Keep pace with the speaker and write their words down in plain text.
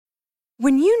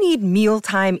When you need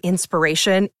mealtime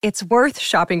inspiration, it's worth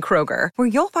shopping Kroger, where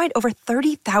you'll find over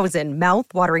 30,000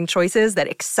 mouth-watering choices that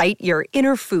excite your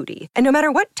inner foodie. And no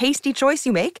matter what tasty choice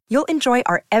you make, you'll enjoy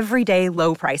our everyday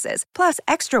low prices, plus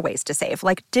extra ways to save,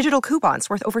 like digital coupons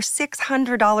worth over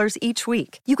 $600 each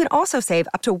week. You can also save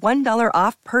up to $1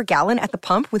 off per gallon at the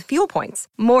pump with fuel points.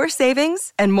 More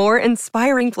savings and more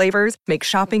inspiring flavors make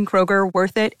shopping Kroger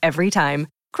worth it every time.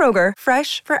 Kroger,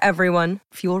 fresh for everyone.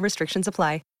 Fuel restrictions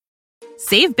apply.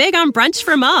 Save big on brunch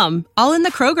for mom, all in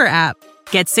the Kroger app.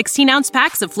 Get 16-ounce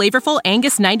packs of flavorful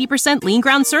Angus 90% lean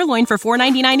ground sirloin for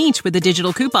 $4.99 each with a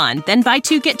digital coupon. Then buy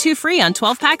 2, get 2 free on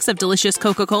 12 packs of delicious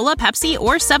Coca-Cola, Pepsi,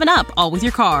 or 7-Up, all with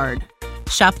your card.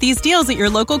 Shop these deals at your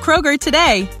local Kroger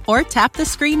today, or tap the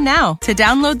screen now to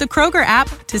download the Kroger app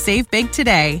to save big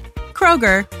today.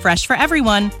 Kroger, fresh for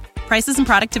everyone. Prices and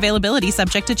product availability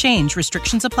subject to change.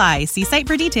 Restrictions apply. See site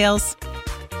for details.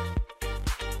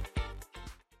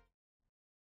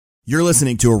 You're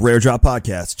listening to a Rare Drop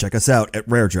podcast. Check us out at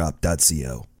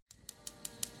raredrop.co.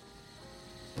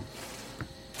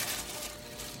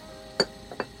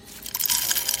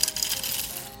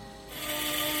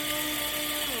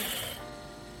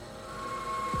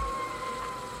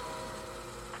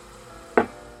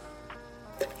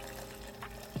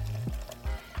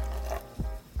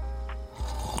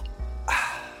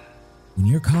 When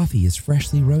your coffee is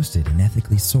freshly roasted and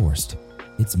ethically sourced,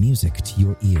 it's music to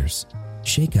your ears.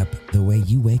 Shake up the way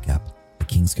you wake up at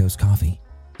King's Coast Coffee.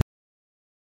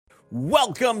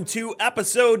 Welcome to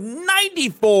episode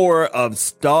 94 of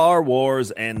Star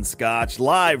Wars and Scotch,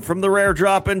 live from the Rare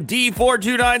Drop and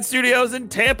D429 Studios in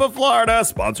Tampa, Florida,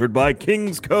 sponsored by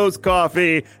King's Coast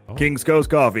Coffee,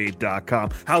 kingscoastcoffee.com.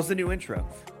 How's the new intro?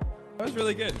 That was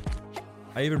really good.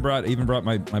 I even brought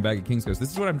my bag of King's Coast.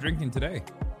 This is what I'm drinking today.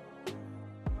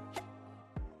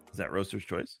 Is that Roaster's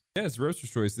Choice? Yeah, it's Roaster's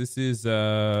Choice. This is,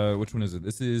 which one is it?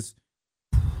 This is,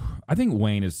 I think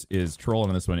Wayne is trolling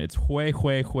on this one. It's Hue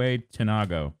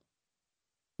Tinago.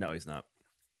 No, he's not.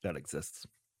 That exists.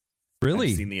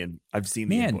 Really? I've seen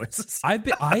the invoices. I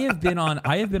have been on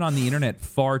the internet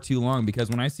far too long, because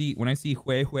when I see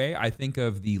Hue, I think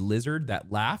of the lizard that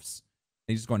laughs.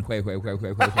 And he's just going Hue.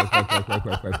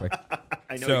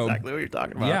 I know exactly what you're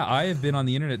talking about. Yeah, I have been on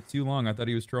the internet too long. I thought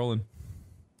he was trolling.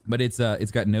 But it's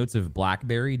got notes of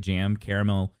blackberry, jam,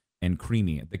 caramel, and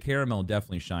creamy. The caramel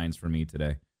definitely shines for me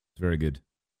today. It's very good.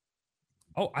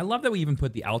 Oh, I love that we even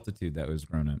put the altitude that was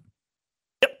grown at.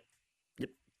 Yep.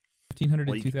 1,500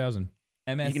 to 2,000.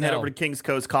 MSL. You can head over to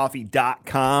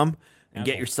kingscoastcoffee.com and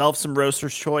get yourself some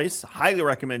Roaster's Choice. Highly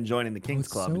recommend joining the Kings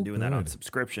Club and doing that on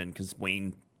subscription, because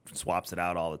Wayne swaps it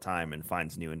out all the time and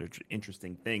finds new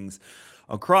interesting things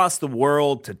across the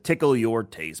world to tickle your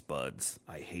taste buds.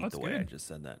 I hate the way I just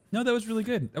said that. No, that was really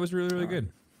good. That was really, really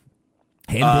good.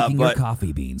 Handpicking your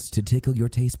coffee beans to tickle your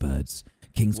taste buds.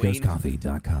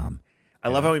 kingscoastcoffee.com. I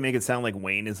love how we make it sound like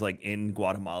Wayne is like in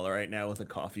Guatemala right now with a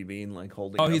coffee bean, like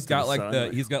holding. Oh, he's got like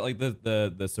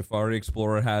the Safari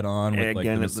Explorer hat on with like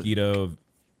the mosquito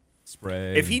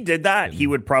spray. If he did that, he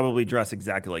would probably dress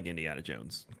exactly like Indiana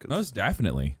Jones. Most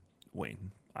definitely.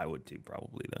 Wayne, I would too,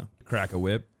 probably though. Crack a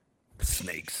whip.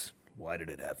 Snakes. Why did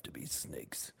it have to be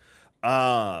snakes?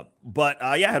 But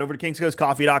head over to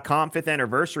kingscoastcoffee.com. 5th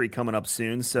anniversary coming up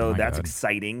soon, so that's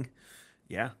exciting.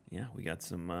 Yeah, we got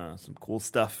some cool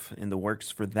stuff in the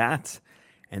works for that.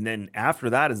 And then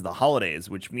after that is the holidays,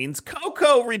 which means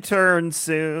Coco returns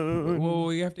soon. Well,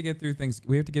 we have to get through things.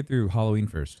 We have to get through Halloween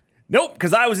first. Nope,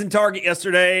 because I was in Target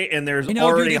yesterday, and there's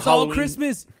already it's Halloween. All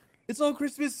Christmas. It's all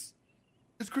Christmas.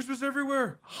 It's Christmas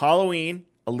everywhere. Halloween,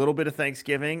 a little bit of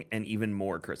Thanksgiving, and even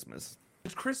more Christmas.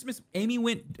 It's Christmas. I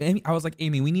was like,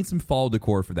 Amy, we need some fall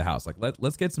decor for the house. Like,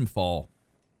 let's get some fall.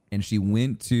 And she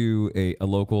went to a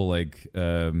local like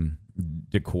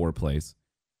decor place,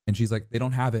 and she's like, they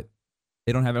don't have it.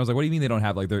 They don't have it. I was like, what do you mean they don't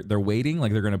have it? Like they're waiting,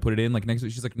 like they're gonna put it in like next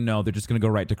week. She's like, no, they're just gonna go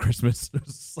right to Christmas.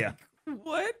 Yeah.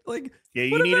 What? Like, yeah,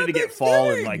 you needed to get fall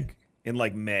in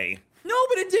like May. No,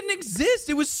 but it didn't exist.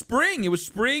 It was spring. It was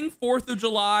spring, 4th of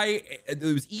July. It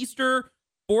was Easter,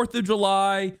 4th of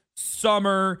July,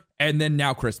 summer, and then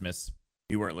now Christmas.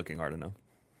 You weren't looking hard enough.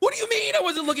 What do you mean I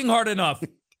wasn't looking hard enough?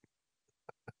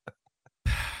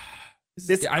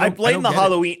 I blame the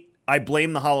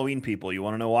Halloween people. You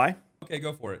want to know why? Okay,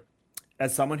 go for it.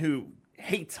 As someone who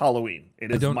hates Halloween, I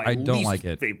don't like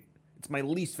it. It's my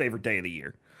least favorite day of the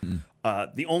year.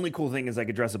 The only cool thing is I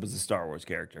could dress up as a Star Wars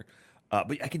character.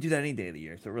 But I can do that any day of the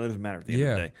year, so it really doesn't matter at the end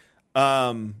of the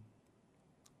day.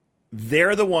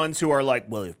 They're the ones who are like,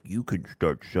 well, if you can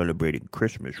start celebrating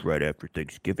Christmas right after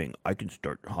Thanksgiving, I can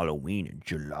start Halloween in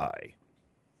July.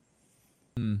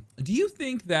 Do you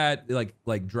think that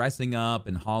like dressing up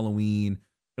and Halloween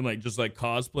and like just like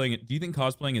cosplaying, do you think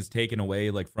cosplaying is taken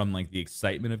away like from like the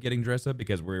excitement of getting dressed up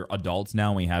because we're adults now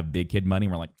and we have big kid money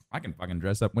and we're like, I can fucking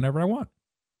dress up whenever I want?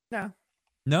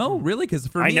 No, really? Because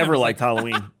for me, I never liked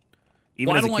Halloween.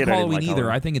 Even well, I don't like Halloween like either.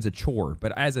 Halloween. I think it's a chore.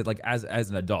 But as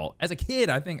an adult, as a kid,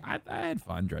 I think I had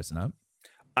fun dressing up.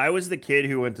 I was the kid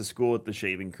who went to school with the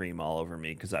shaving cream all over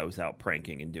me because I was out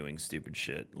pranking and doing stupid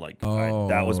shit. Like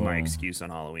that was my excuse on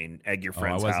Halloween. Egg your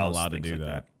friend's house. I wasn't allowed to do like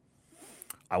that.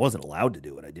 I wasn't allowed to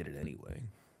do it. I did it anyway.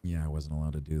 Yeah, I wasn't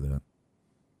allowed to do that.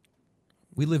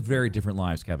 We live very different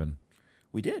lives, Kevin.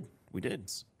 We did.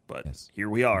 But yes. Here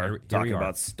we are talking we are.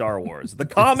 about Star Wars, the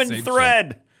common Same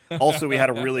thread. Also, we had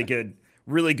a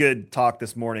really good talk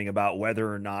this morning about whether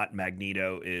or not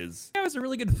Magneto is. Yeah, it was a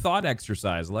really good thought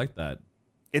exercise. I like that.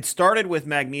 It started with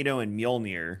Magneto and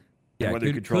Mjolnir. Yeah,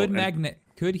 and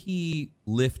could he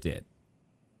lift it?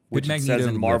 Which it says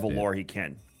in Marvel lore he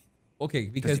can. Okay,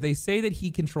 because they say that he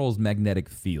controls magnetic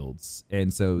fields,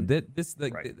 and so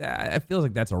I feel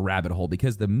like that's a rabbit hole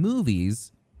because the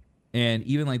movies and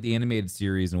even like the animated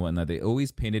series and whatnot, they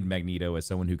always painted Magneto as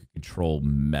someone who could control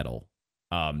metal.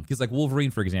 Because like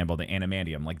Wolverine, for example, the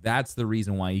adamantium, like that's the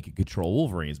reason why he could control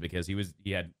Wolverine is because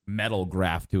he had metal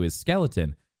grafted to his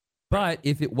skeleton. But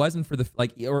if it wasn't for the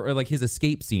or like his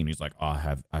escape scene, he's like, oh,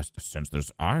 I sense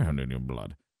there's iron in your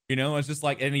blood. You know, it's just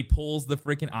like, and he pulls the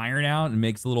freaking iron out and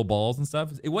makes little balls and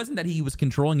stuff. It wasn't that he was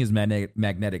controlling his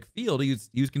magnetic field. He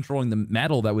was controlling the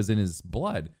metal that was in his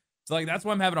blood. So like that's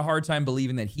why I'm having a hard time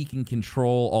believing that he can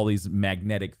control all these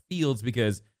magnetic fields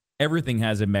because everything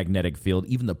has a magnetic field.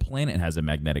 Even the planet has a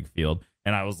magnetic field.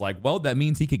 And I was like, well, that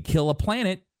means he could kill a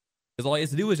planet because all he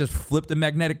has to do is just flip the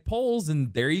magnetic poles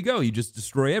and there you go. You just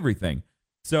destroy everything.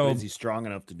 So is he strong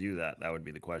enough to do that? That would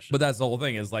be the question. But that's the whole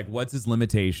thing is like, what's his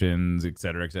limitations, et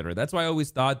cetera, et cetera. That's why I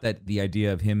always thought that the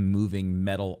idea of him moving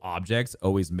metal objects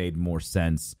always made more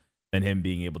sense than him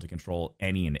being able to control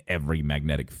any and every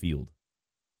magnetic field.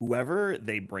 Whoever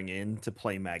they bring in to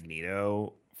play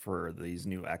Magneto for these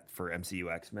for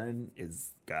MCU X-Men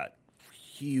is got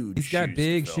huge. He's got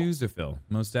big shoes to fill,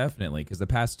 most definitely, because the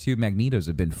past two Magnetos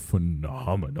have been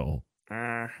phenomenal.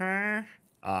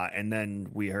 And then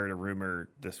we heard a rumor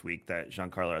this week that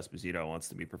Giancarlo Esposito wants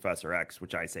to be Professor X,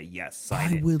 which I say yes,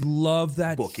 sign it. I would love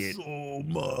that Book it. so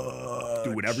much.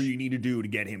 Do whatever you need to do to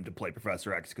get him to play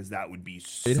Professor X, because that would be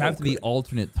so It'd have to be good.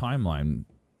 alternate timeline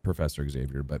Professor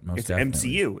Xavier, but most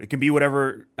definitely. MCU. It can be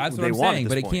whatever That's what they I'm want saying, at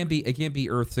but this it point. can't be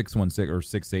Earth 616 or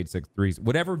 6863.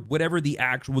 Whatever the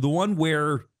actual, the one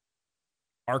where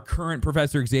our current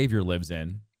Professor Xavier lives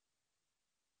in.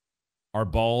 Our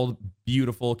bald,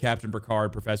 beautiful Captain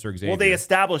Picard, Professor Xavier. Well, they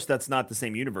established that's not the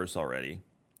same universe already.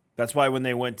 That's why when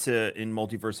they went to in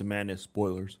Multiverse of Madness,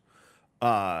 spoilers,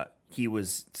 he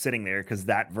was sitting there because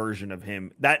that version of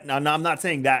him. I'm not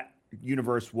saying that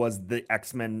universe was the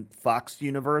X-Men Fox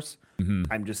universe.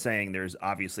 Mm-hmm. I'm just saying there's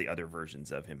obviously other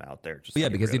versions of him out there. Just yeah,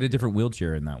 like because he had a different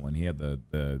wheelchair in that one. He had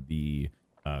the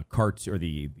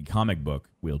comic book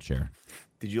wheelchair.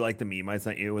 Did you like the meme I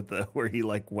sent you with where he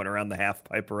like went around the half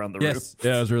pipe around the roof?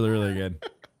 Yeah, it was really, really good.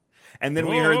 And then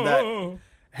we heard that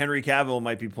Henry Cavill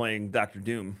might be playing Dr.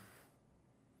 Doom.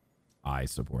 I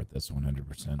support this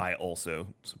 100%. I also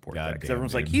support God that. Because damn,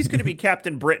 everyone's dude. like, he's going to be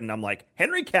Captain Britain. I'm like,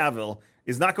 Henry Cavill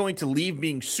is not going to leave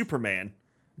being Superman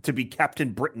to be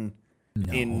Captain Britain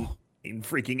in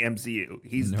freaking MCU.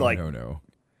 He's no.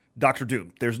 Dr.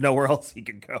 Doom. There's nowhere else he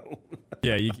could go.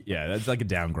 yeah, that's like a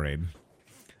downgrade.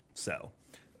 So,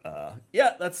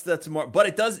 that's more. But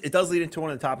it does lead into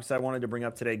one of the topics I wanted to bring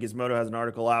up today. Gizmodo has an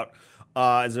article out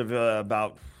as of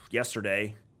about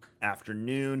yesterday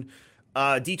afternoon.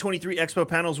 D23 Expo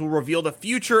panels will reveal the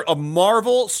future of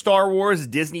Marvel, Star Wars,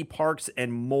 Disney parks,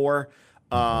 and more.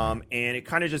 And it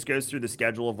kind of just goes through the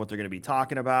schedule of what they're going to be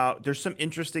talking about. There's some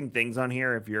interesting things on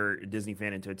here if you're a Disney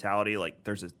fan in totality. Like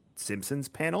there's a Simpsons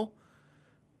panel.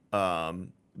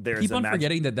 There's keep on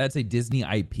forgetting that that's a Disney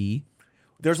IP.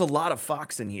 There's a lot of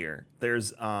Fox in here.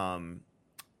 There's poor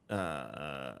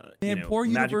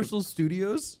Universal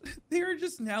Studios. They're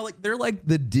just now they're like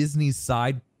the Disney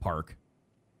side park.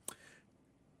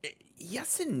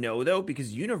 Yes and no, though,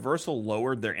 because Universal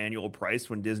lowered their annual price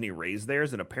when Disney raised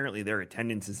theirs, and apparently their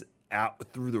attendance is out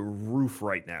through the roof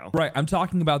right now. Right, I'm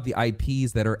talking about the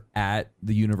IPs that are at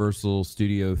the Universal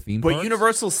Studio theme parks. But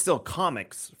Universal's still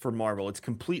comics for Marvel. It's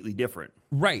completely different.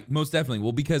 Right, most definitely.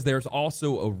 Well, because there's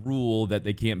also a rule that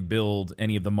they can't build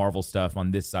any of the Marvel stuff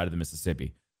on this side of the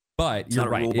Mississippi. But it's you're not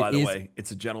a right. rule, by the way. It's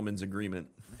a gentleman's agreement.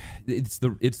 It's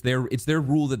their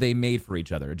rule that they made for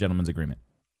each other, a gentleman's agreement.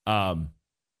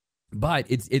 but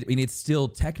it's still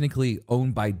technically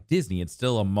owned by Disney. It's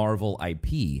still a Marvel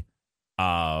IP.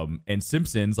 And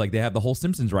Simpsons, like they have the whole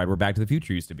Simpsons ride where Back to the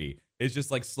Future used to be. It's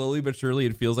just like slowly but surely,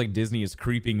 it feels like Disney is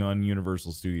creeping on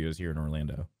Universal Studios here in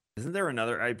Orlando. Isn't there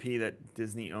another IP that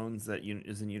Disney owns that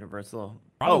is in Universal?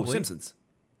 Probably. Oh, Simpsons.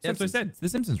 Yeah, that's what I said. It's the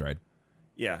Simpsons ride.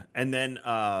 Yeah, and then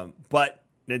but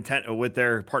Nintendo, with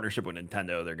their partnership with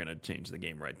Nintendo, they're gonna change the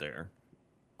game right there.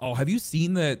 Oh, have you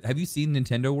seen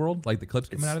Nintendo World? Like the clips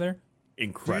coming out of there?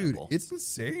 Incredible. Dude, it's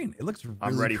insane. It looks really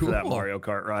I'm ready cool for that Mario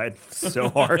Kart ride so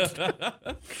hard.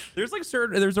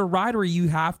 There's a ride where you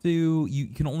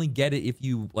can only get it if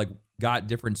you like got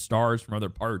different stars from other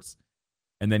parts,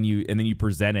 and then you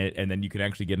present it, and then you can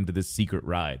actually get into this secret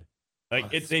ride. Like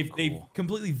they've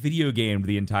completely video gamed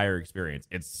the entire experience.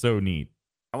 It's so neat.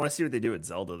 I want to see what they do with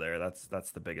Zelda there.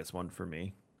 That's the biggest one for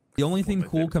me. The only thing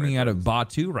cool coming out of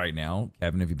Batu right now,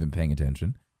 Kevin, if you've been paying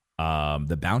attention,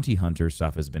 the bounty hunter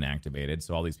stuff has been activated.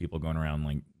 So all these people going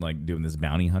around like doing this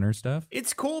bounty hunter stuff.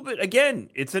 It's cool, but again,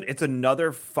 it's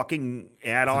another fucking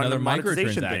add-on, another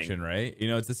monetization microtransaction, thing, right? You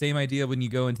know, it's the same idea when you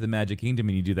go into the Magic Kingdom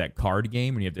and you do that card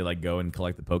game and you have to like go and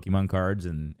collect the Pokemon cards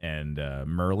and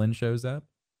Merlin shows up.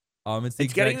 It's the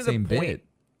exact same bit.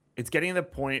 It's getting to the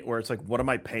point where it's like, what am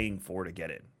I paying for to get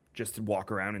it? Just to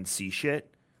walk around and see shit?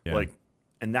 Yeah. Like,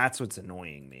 and that's what's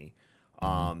annoying me.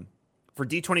 For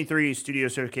D23 Studio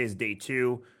Showcase Day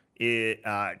 2, 10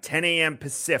 a.m.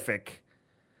 Pacific,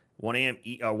 1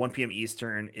 p.m.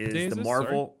 Eastern is the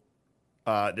Marvel.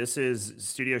 This is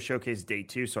Studio Showcase Day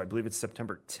 2, so I believe it's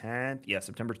September 10th. Yeah,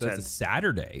 September 10th. That's a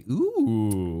Saturday.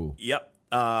 Ooh. Yep.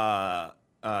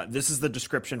 This is the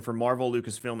description for Marvel,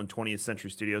 Lucasfilm, and 20th Century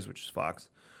Studios, which is Fox.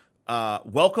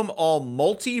 Welcome all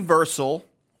multiversal,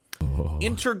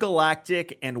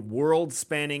 intergalactic, and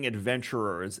world-spanning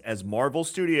adventurers as Marvel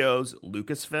Studios,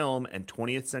 Lucasfilm, and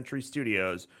 20th Century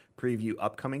Studios preview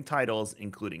upcoming titles,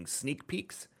 including sneak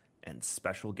peeks and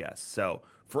special guests. So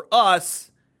for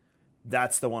us,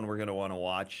 that's the one we're going to want to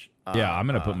watch. Yeah, I'm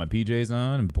going to put my PJs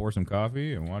on and pour some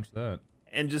coffee and watch that.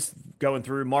 And just going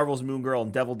through Marvel's Moon Girl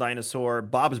and Devil Dinosaur.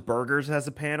 Bob's Burgers has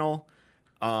a panel.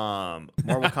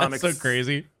 Marvel Comics. So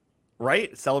crazy.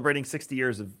 Right? Celebrating 60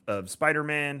 years of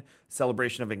Spider-Man.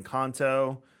 Celebration of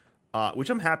Encanto. Which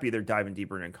I'm happy they're diving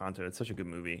deeper in Encanto. It's such a good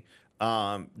movie.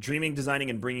 Dreaming, designing,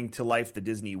 and bringing to life the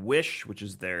Disney Wish, which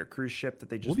is their cruise ship that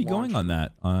they just We'll be launched. going on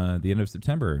that the end of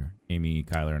September, Amy,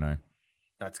 Kyler, and I.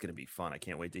 That's going to be fun. I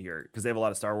can't wait to hear it because they have a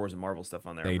lot of Star Wars and Marvel stuff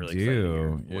on there. They I'm really do. excited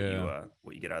to hear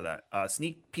what you get out of that.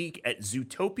 Sneak peek at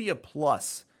Zootopia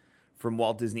Plus from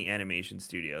Walt Disney Animation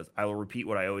Studios. I will repeat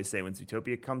what I always say when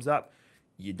Zootopia comes up.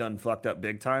 You done fucked up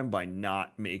big time by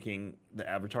not making the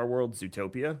Avatar world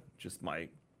Zootopia. Just my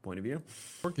point of view.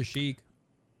 Or Kashyyyk.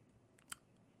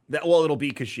 It'll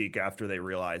be Kashyyyk after they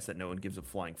realize that no one gives a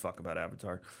flying fuck about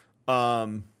Avatar. What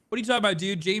are you talking about,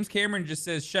 dude? James Cameron just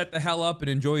says, shut the hell up and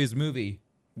enjoy his movie.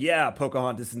 Yeah,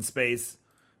 Pocahontas in space.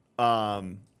 A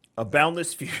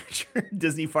boundless future.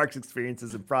 Disney Parks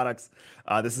experiences and products.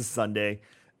 This is Sunday.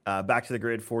 Back to the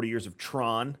Grid, 40 years of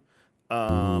Tron.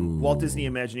 Walt Disney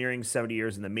Imagineering, 70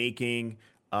 years in the making.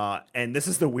 And this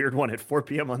is the weird one at 4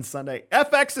 p.m. on Sunday.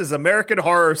 FX's American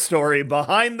Horror Story,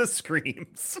 Behind the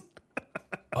Screams.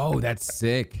 Oh, that's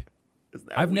sick.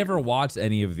 I've never watched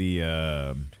any of the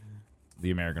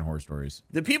American Horror Stories.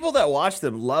 The people that watch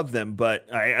them love them, but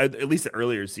at least the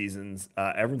earlier seasons,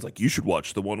 everyone's like, you should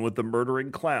watch the one with the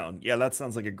murdering clown. Yeah, that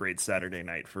sounds like a great Saturday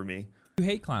night for me. You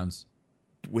hate clowns.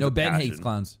 With No, a Ben passion. hates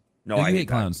clowns. No, you I hate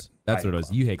clowns. That's what it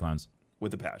was. You hate clowns.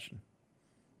 With a passion.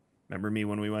 Remember me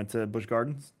when we went to Busch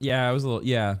Gardens? Yeah, I was a little,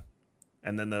 yeah.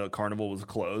 And then the carnival was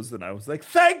closed, and I was like,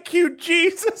 thank you,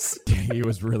 Jesus. He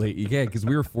was really, yeah, because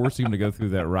we were forcing him to go through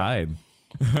that ride.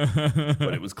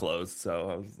 But it was closed, so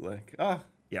I was like,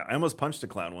 yeah, I almost punched a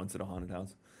clown once at a haunted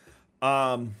house.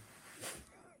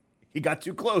 He got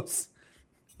too close.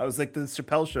 I was like the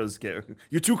Chappelle show's scared.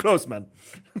 You're too close, man.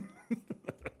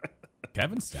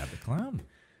 Kevin stabbed a clown.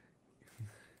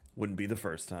 Wouldn't be the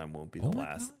first time, won't be the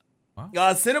last. Wow.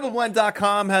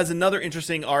 CinemaBlend.com has another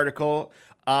interesting article.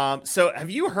 So have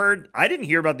you heard, I didn't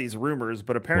hear about these rumors,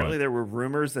 but apparently there were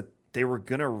rumors that they were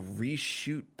going to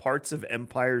reshoot parts of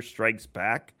Empire Strikes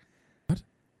Back. What?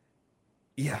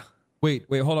 Yeah. Wait,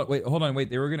 hold on.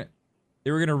 They were gonna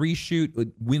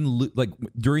reshoot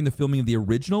during the filming of the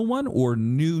original one, or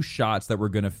new shots that were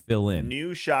gonna fill in.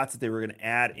 New shots that they were gonna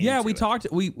add. Yeah, we into it. talked.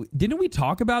 Didn't we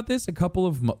talk about this a couple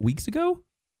of weeks ago?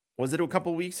 Was it a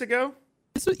couple weeks ago?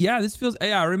 This feels.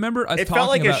 Yeah, I remember us. It felt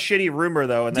like a shitty rumor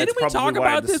though, and didn't that's we probably talk why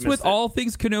I about this with dismissed it. All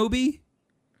Things Kenobi?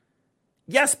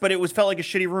 Yes, but it felt like a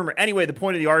shitty rumor. Anyway, the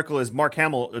point of the article is Mark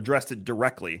Hamill addressed it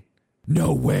directly.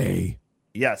 No way.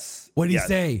 Yes. What did yes. he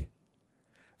say?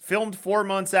 Filmed 4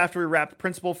 months after we wrapped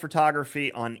principal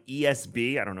photography on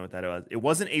ESB. I don't know what that was. It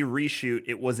wasn't a reshoot.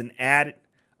 It was an ad.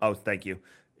 Oh, thank you.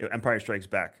 Empire Strikes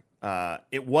Back.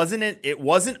 It wasn't a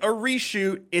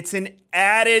reshoot. It's an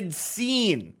added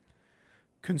scene.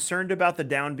 Concerned about the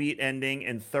downbeat ending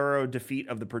and thorough defeat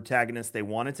of the protagonist, they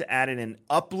wanted to add in an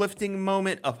uplifting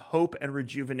moment of hope and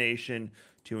rejuvenation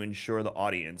to ensure the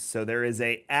audience. So there is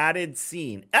a added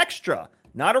scene, extra,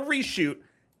 not a reshoot,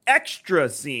 extra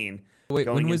scene.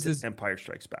 Wait, when was this? Empire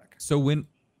Strikes Back. So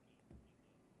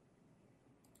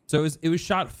it was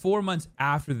shot 4 months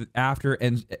after,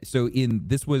 and so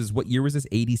this was, what year was this?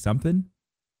 80 something?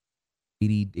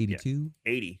 80, 82?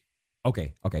 Yeah, 80.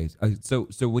 Okay. So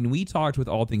when we talked with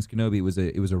All Things Kenobi,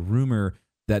 it was a rumor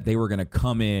that they were going to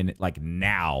come in like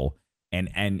now and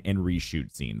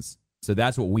reshoot scenes. So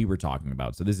that's what we were talking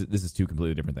about. So this is two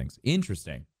completely different things.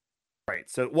 Interesting. Right.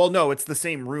 So, well, no, it's the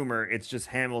same rumor. It's just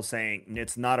Hamill saying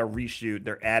it's not a reshoot.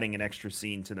 They're adding an extra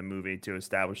scene to the movie to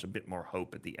establish a bit more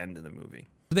hope at the end of the movie.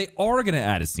 They are going to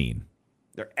add a scene.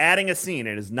 They're adding a scene.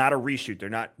 It is not a reshoot.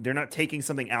 They're not taking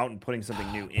something out and putting something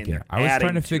new in. Okay. I was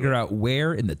trying to figure out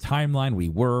where in the timeline we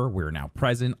were. We're now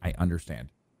present. I understand.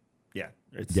 Yeah.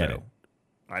 Get it.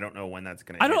 I don't know when that's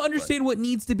going to I don't understand what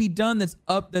needs to be done that's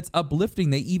uplifting.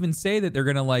 They even say that they're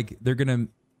going to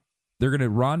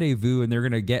rendezvous and they're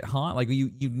going to get Han. Like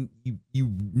you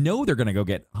know they're going to go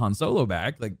get Han Solo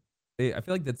back. Like I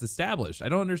feel like that's established. I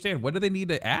don't understand. What do they need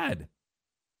to add?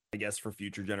 I guess for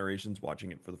future generations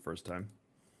watching it for the first time.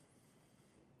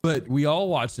 But we all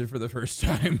watched it for the first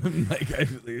time. Like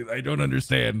I don't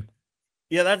understand.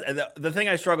 Yeah, that's the thing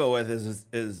I struggle with is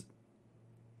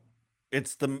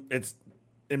it's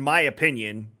in my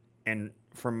opinion, and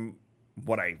from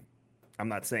what I'm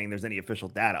not saying there's any official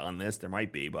data on this. There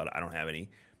might be, but I don't have any.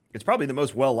 It's probably the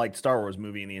most well-liked Star Wars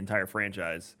movie in the entire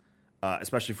franchise,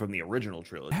 especially from the original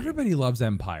trilogy. Everybody loves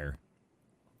Empire.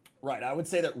 Right. I would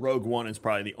say that Rogue One is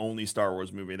probably the only Star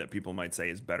Wars movie that people might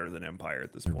say is better than Empire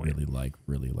at this point. Really like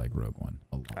Rogue One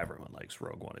a lot. Everyone likes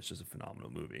Rogue One. It's just a phenomenal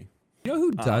movie. You know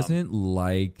who doesn't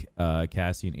like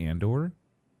Cassian Andor?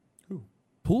 Who?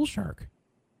 Pool Shark.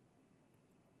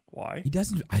 Why? He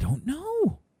doesn't. I don't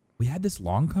know. We had this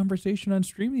long conversation on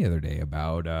stream the other day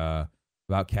about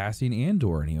Cassian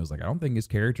Andor, and he was like, I don't think his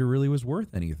character really was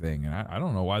worth anything, and I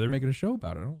don't know why they're making a show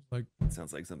about it. I was like, it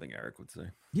sounds like something Eric would say.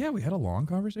 Yeah, we had a long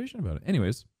conversation about it.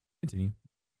 Anyways, continue.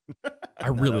 I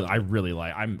really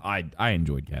like. I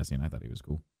enjoyed Cassian. I thought he was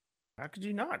cool. How could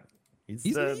you not?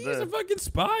 He's a fucking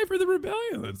spy for the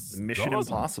rebellion. That's Mission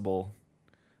awesome. Impossible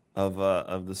of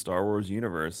the Star Wars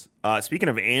universe. Speaking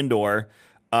of Andor,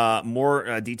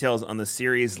 more details on the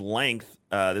series length.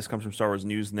 This comes from Star Wars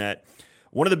Newsnet.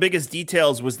 One of the biggest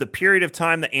details was the period of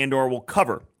time that Andor will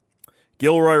cover.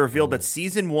 Gilroy revealed that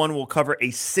Season 1 will cover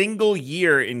a single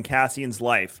year in Cassian's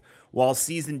life, while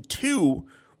Season 2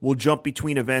 will jump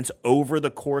between events over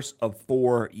the course of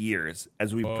 4 years.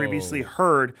 As we've previously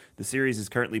heard, the series is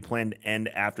currently planned to end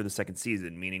after the second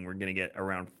season, meaning we're going to get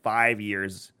around 5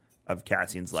 years of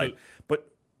Cassian's life.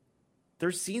 But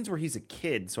there's scenes where he's a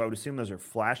kid, so I would assume those are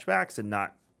flashbacks and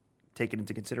not taken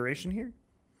into consideration here.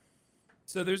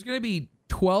 So there's going to be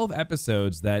 12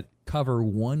 episodes that cover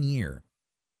 1 year.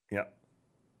 Yep.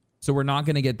 So we're not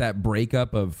going to get that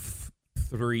breakup of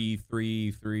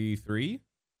 3-3-3-3.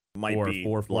 Might or be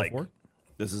 4-4-4.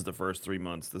 This is the first 3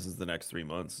 months. This is the next 3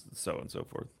 months, so on and so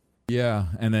forth. Yeah,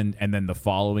 and then the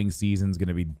following season's going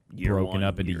to be broken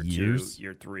up into years. 2,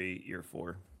 year 3, year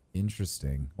 4.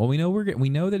 Interesting. Well, we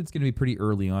know that it's going to be pretty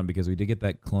early on because we did get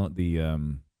that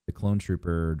the clone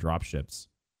trooper drop ships.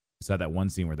 We saw that one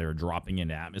scene where they were dropping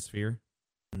into atmosphere.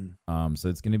 So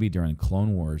it's going to be during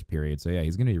Clone Wars period. So yeah,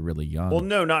 he's going to be really young. Well,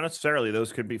 no, not necessarily.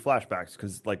 Those could be flashbacks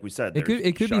because, like we said, it could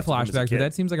be flashbacks, but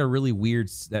that seems like a really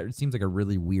weird. That seems like a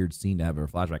really weird scene to have a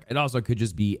flashback. It also could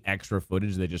just be extra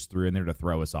footage they just threw in there to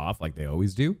throw us off, like they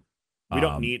always do. We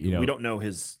don't need. We don't know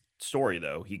his story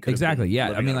though. He could exactly.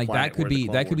 Yeah, I mean, like that could be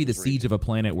the siege of a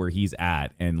planet where he's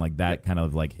at, and like that kind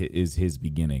of like is his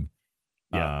beginning.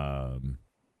 Yeah.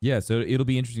 Yeah, so it'll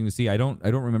be interesting to see. I don't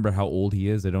remember how old he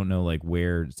is. I don't know like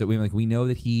where. So we know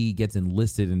that he gets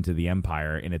enlisted into the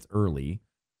Empire and it's early.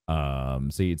 So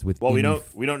it's with. Well, we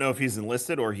don't know if he's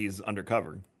enlisted or he's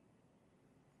undercover.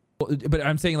 Well, but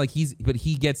I'm saying like he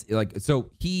gets like so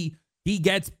he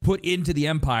gets put into the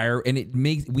Empire and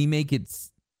the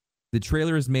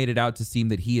trailer has made it out to seem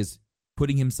that he is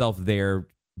putting himself there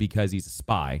because he's a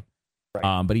spy.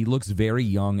 Right. But he looks very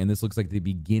young, and this looks like the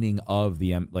beginning of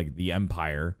the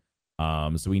Empire.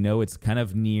 So we know it's kind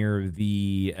of near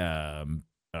the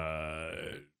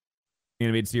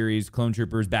animated series, Clone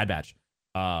Troopers, Bad Batch.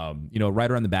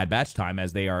 right around the Bad Batch time,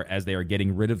 as they are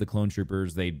getting rid of the clone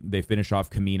troopers, they finish off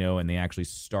Camino and they actually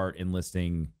start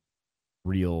enlisting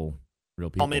real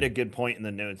people. Paul made a good point in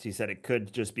the notes. He said it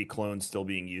could just be clones still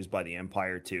being used by the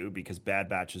Empire too, because Bad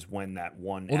Batch is when that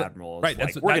one admiral is right. like,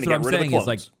 That's we're going to what get I'm rid of the saying. clones. Is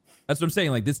like that's what I'm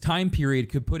saying. Like this time period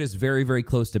could put us very, very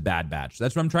close to Bad Batch.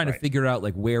 That's what I'm trying to figure out,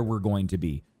 like where we're going to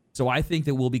be. So I think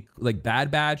that we'll be like Bad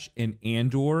Batch and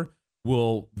Andor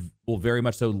will very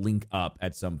much so link up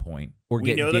at some point or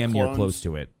get damn near close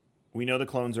to it. We know the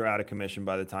clones are out of commission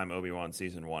by the time Obi-Wan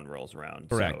season 1 rolls around.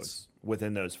 Correct. So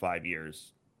within those 5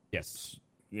 years. Yes.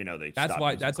 That's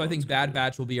why I think Bad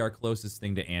Batch will be our closest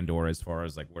thing to Andor as far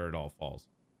as like where it all falls.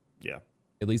 Yeah.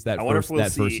 At least that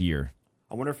first year.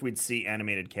 I wonder if we'd see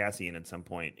animated Cassian at some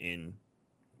point in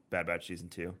Bad Batch season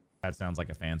 2. That sounds like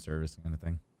a fan service kind of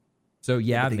thing. So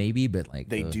yeah, maybe, but like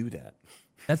they do that.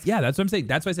 That's what I'm saying.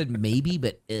 That's why I said maybe,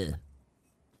 but because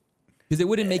it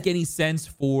wouldn't make any sense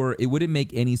for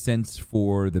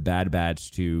the Bad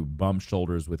Batch to bump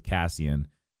shoulders with Cassian,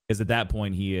 because at that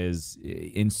point he is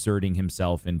inserting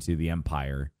himself into the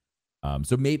Empire.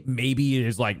 So maybe it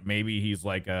is like he's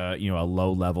like a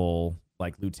low level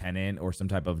like lieutenant or some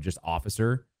type of just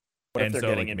officer. What if they're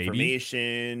getting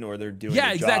information or they're doing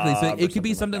exactly. So it could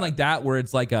be something like that where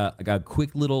it's like a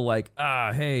quick little like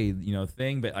hey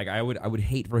thing, but like I would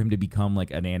hate for him to become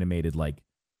like an animated like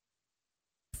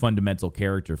fundamental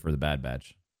character for the Bad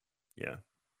Batch. Yeah.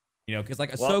 Because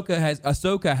like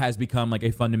Ahsoka has become like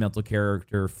a fundamental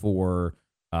character for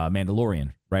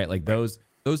Mandalorian, right? Like those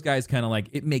guys kind of like,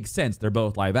 it makes sense. They're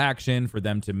both live action. For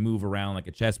them to move around like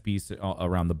a chess piece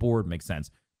around the board makes sense.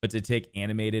 But to take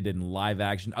animated and live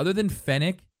action, other than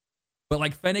Fennec, but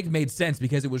like Fennec made sense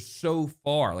because it was so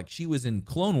far. Like she was in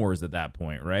Clone Wars at that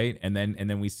point, right? And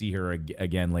then we see her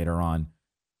again later on.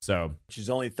 So she's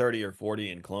only 30 or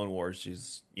 40 in Clone Wars.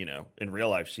 She's in real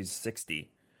life she's 60.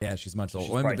 Yeah, she's much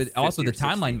older. But also the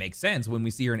timeline makes sense. When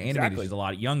we see her in animated, she's a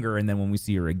lot younger, and then when we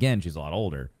see her again, she's a lot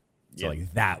older. So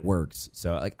like that works.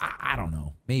 So like I don't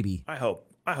know, maybe. I hope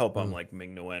I'm like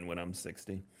Ming Na Wen when I'm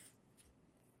 60.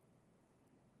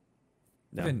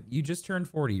 No. Even, you just turned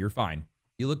 40. You're fine.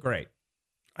 You look great.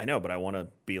 I know, but I want to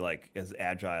be like as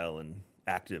agile and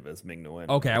active as Ming Na Wen.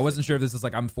 Okay, I wasn't sure if this is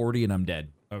like I'm 40 and I'm dead.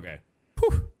 Okay.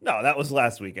 Whew. No, that was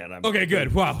last weekend. Okay,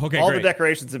 good. Wow. Okay, all great. the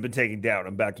decorations have been taken down.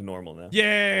 I'm back to normal now.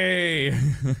 Yay!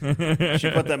 She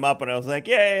put them up, and I was like,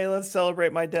 "Yay, let's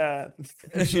celebrate my dad."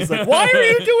 And she's like, "Why are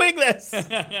you doing this?"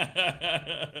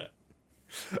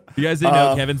 You guys didn't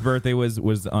know Kevin's birthday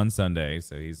was on Sunday,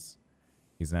 so he's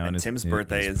now in his Tim's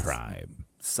birthday is prime.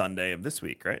 Sunday of this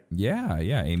week, right? Yeah.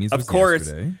 Amy's. Of course,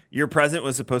 yesterday. Your present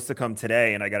was supposed to come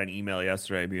today, and I got an email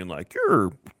yesterday being like,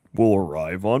 will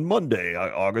arrive on Monday,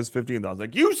 August 15th. I was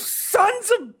like, you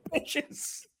sons of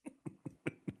bitches.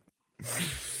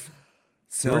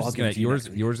 So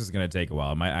yours is gonna take a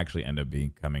while. It might actually end up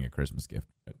becoming a Christmas gift.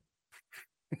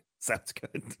 Sounds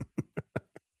good.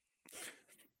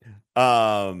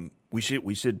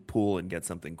 We should pool and get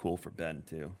something cool for Ben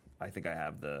too. I think I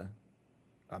have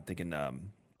I'm thinking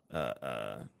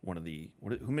one of the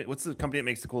what's the company that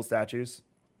makes the cool statues?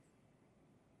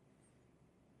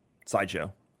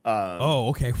 Sideshow.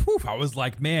 Okay. Whew, I was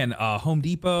like, man, Home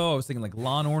Depot. I was thinking like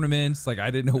lawn ornaments. Like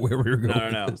I didn't know where we were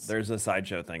going. No. There's a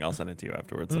Sideshow thing. I'll send it to you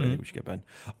afterwards. Mm-hmm. I think we should get Ben.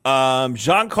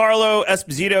 Giancarlo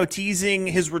Esposito teasing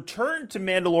his return to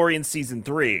Mandalorian season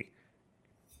 3.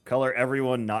 Color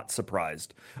everyone not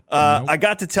surprised. Nope. I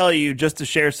got to tell you, just to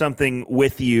share something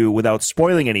with you without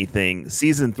spoiling anything,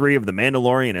 season 3 of The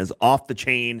Mandalorian is off the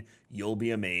chain. You'll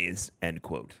be amazed. End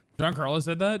quote. Giancarlo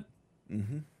said that?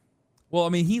 Mm-hmm. Well, I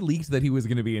mean, he leaked that he was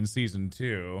going to be in season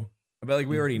 2. But like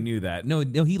we already knew that. No,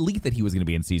 he leaked that he was going to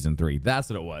be in season 3. That's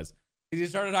what it was. He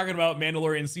started talking about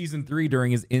Mandalorian season 3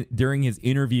 during his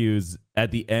interviews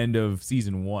at the end of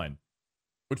season 1.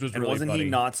 Which was really wasn't funny. He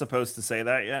not supposed to say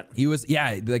that yet? He was,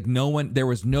 like there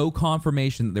was no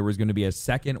confirmation that there was going to be a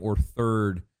second or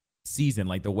third season.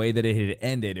 Like the way that it had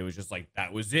ended, it was just like,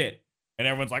 that was it. And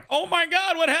everyone's like, oh my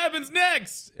God, what happens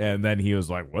next? And then he was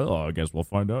like, well, I guess we'll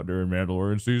find out during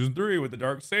Mandalorian season 3 with the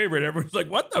Darksaber. And everyone's like,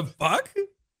 what the fuck?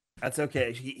 That's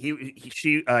okay.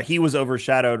 He was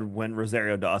overshadowed when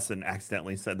Rosario Dawson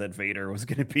accidentally said that Vader was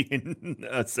going to be in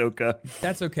Ahsoka.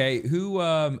 That's okay.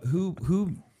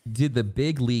 Who did the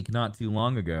big leak not too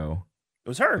long ago? It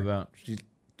was her.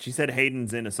 She said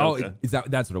Hayden's in Ahsoka. Oh,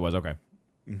 that's what it was. Okay.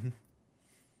 Mm-hmm.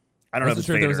 I wasn't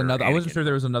sure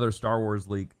there was another Star Wars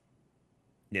leak.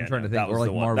 Yeah, I'm trying to think. Or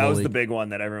like Marvel. That was the big one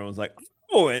that everyone was like,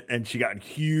 oh, and she got in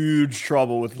huge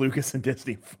trouble with Lucas and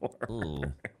Disney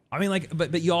for. I mean, like,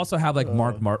 but you also have like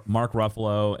Mark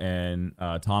Ruffalo and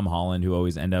Tom Holland, who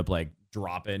always end up like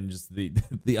dropping just the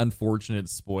the unfortunate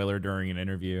spoiler during an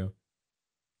interview.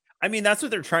 I mean, that's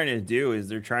what they're trying to do. Is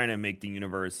they're trying to make the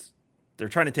universe. They're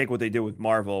trying to take what they did with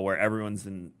Marvel, where everyone's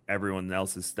in everyone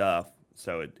else's stuff,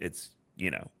 so it's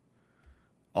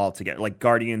all together. Like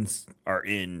Guardians are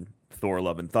in Thor: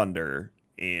 Love and Thunder,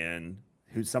 and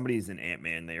somebody's in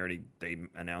Ant-Man. They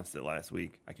announced it last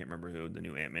week. I can't remember who the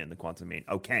new Ant-Man, the Quantum Mania.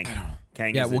 Oh, Kang.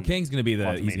 Kang's gonna be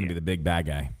the big bad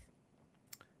guy.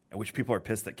 Which people are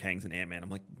pissed that Kang's an Ant-Man. I'm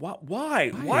like, what? Why?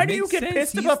 Right, Why do you get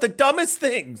pissed about the dumbest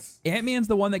things? Ant-Man's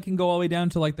the one that can go all the way down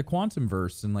to like the quantum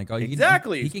verse and like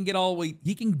exactly. He can get all the way.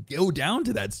 He can go down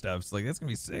to that stuff. So like that's gonna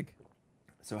be sick.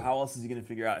 So how else is he gonna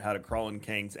figure out how to crawl in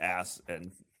Kang's ass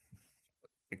and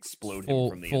explode him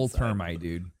from the full inside? termite,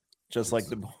 dude. Just like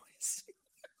the boys.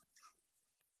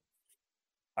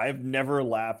 I've never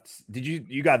laughed. Did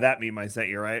you got that meme I sent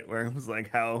you, right? Where it was like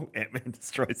how Ant-Man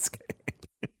destroys Kang.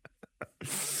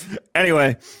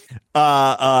 Anyway,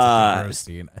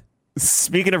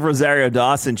 speaking of Rosario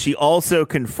Dawson, she also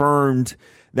confirmed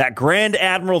that Grand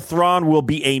Admiral Thrawn will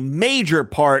be a major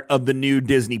part of the new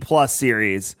Disney Plus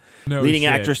series. Leading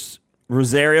actress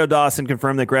Rosario Dawson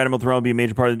confirmed that Grand Admiral Thrawn will be a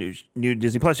major part of the new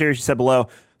Disney Plus series. She said below,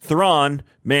 Thrawn,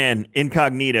 man,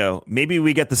 incognito. Maybe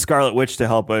we get the Scarlet Witch to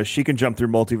help us. She can jump through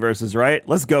multiverses, right?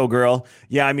 Let's go, girl.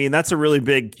 Yeah, I mean, that's a really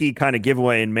big key kind of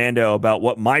giveaway in Mando about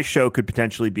what my show could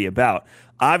potentially be about.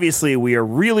 Obviously, we are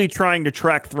really trying to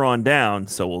track Thrawn down,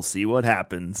 so we'll see what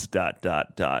happens. ...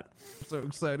 So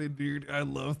excited, dude. I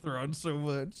love Thrawn so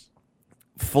much.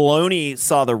 Filoni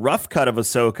saw the rough cut of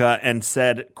Ahsoka and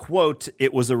said, quote,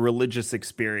 it was a religious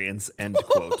experience, end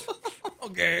quote.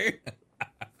 Okay.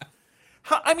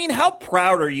 How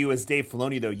proud are you as Dave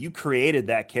Filoni, though? You created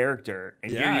that character,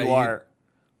 and here you are.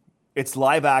 It's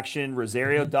live action.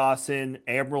 Rosario Dawson,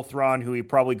 Admiral Thrawn, who he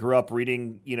probably grew up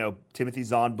reading, Timothy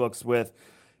Zahn books with.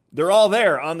 They're all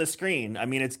there on the screen. I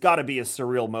mean, it's got to be a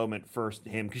surreal moment for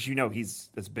him because he's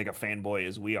as big a fanboy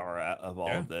as we are of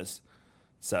all of this.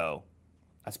 So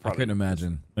that's probably. I couldn't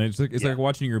imagine. It's like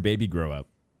watching your baby grow up.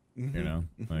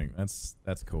 Like that's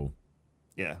cool.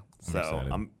 Yeah.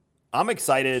 I'm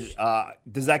excited.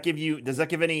 Does that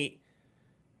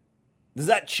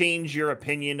change your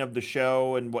opinion of the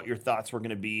show and what your thoughts were going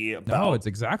to be about? No, it's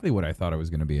exactly what I thought it was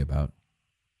going to be about.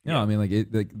 I mean,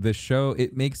 the show,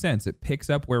 it makes sense. It picks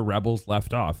up where Rebels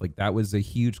left off. Like that was a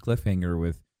huge cliffhanger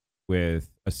with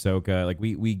Ahsoka. Like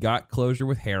we got closure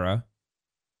with Hera.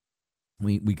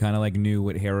 We kind of like knew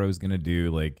what Hera was going to do.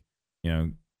 Like,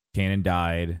 Kanan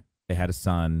died. They had a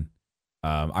son.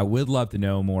 I would love to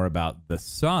know more about the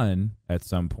son at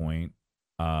some point,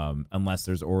 unless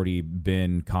there's already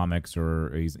been comics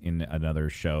or he's in another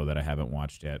show that I haven't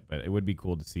watched yet. But it would be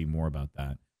cool to see more about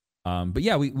that. But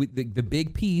yeah, the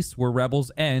big piece where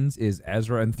Rebels ends is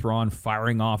Ezra and Thrawn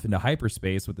firing off into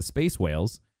hyperspace with the space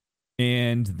whales,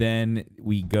 and then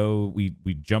we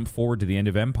jump forward to the end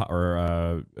of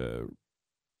Empire,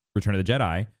 Return of the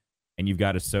Jedi. And you've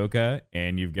got Ahsoka,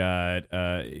 and you've got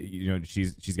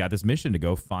she's got this mission to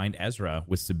go find Ezra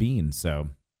with Sabine. So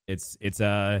it's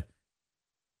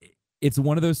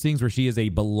one of those things where she is a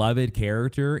beloved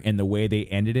character, and the way they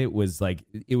ended it was like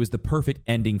it was the perfect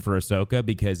ending for Ahsoka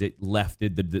because it left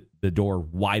the door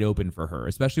wide open for her,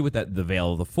 especially with the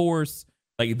Veil of the Force.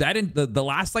 Like that in the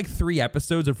last like 3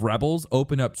 episodes of Rebels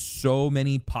open up so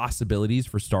many possibilities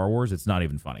for Star Wars. It's not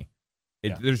even funny.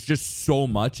 There's just so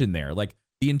much in there. Like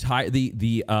the entire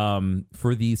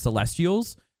for the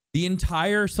Celestials, the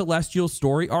entire Celestial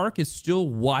story arc is still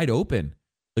wide open.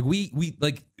 Like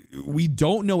we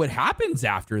don't know what happens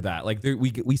after that. Like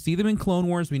we see them in Clone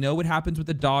Wars. We know what happens with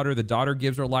the daughter. The daughter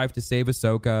gives her life to save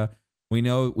Ahsoka. We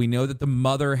know that the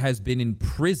mother has been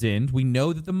imprisoned. We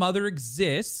know that the mother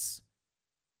exists.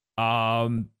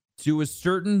 To a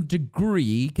certain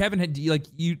degree, Kevin, I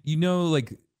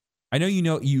know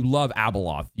you love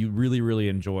Abeloth. You really, really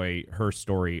enjoy her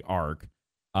story arc.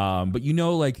 But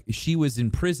she was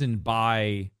imprisoned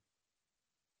by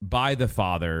the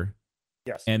father.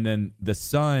 Yes. And then the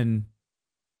son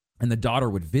and the daughter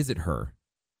would visit her.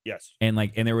 Yes. And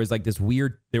there was this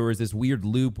weird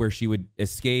loop where she would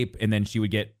escape and then she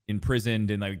would get imprisoned,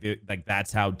 and like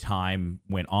that's how time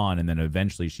went on, and then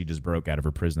eventually she just broke out of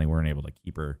her prison. They weren't able to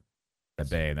keep her at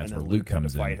bay, and that's where Luke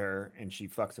comes in. Fight her, and she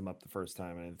fucks him up the first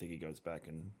time, and I think he goes back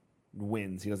and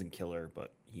wins. He doesn't kill her,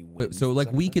 but he wins. So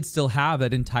we could still have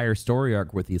that entire story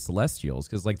arc with the Celestials,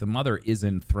 because the mother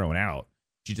isn't thrown out.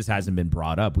 She just hasn't been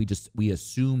brought up. We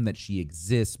assume that she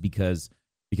exists because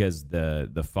of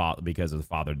the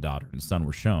father, daughter, and son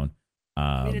were shown.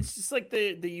 I mean, it's just like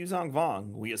the Yuzong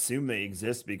Vong. We assume they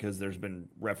exist because there's been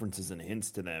references and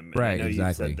hints to them. And Right, I know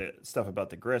exactly. you said the stuff about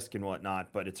the Grisk and whatnot,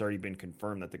 but it's already been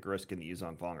confirmed that the Grisk and the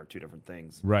Yuzong Vong are two different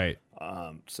things. Right.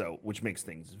 So which makes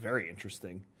things very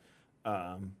interesting.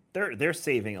 They're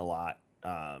saving a lot.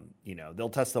 They'll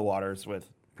test the waters with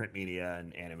print media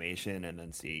and animation, and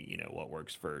then see what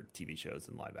works for TV shows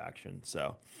and live action.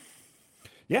 So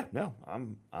yeah, no,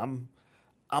 I'm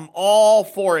all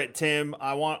for it, Tim.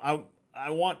 I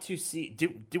want to see.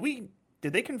 Did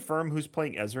they confirm who's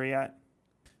playing Ezra yet?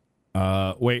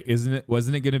 Wait,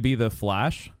 wasn't it going to be the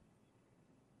Flash?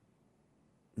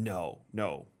 No,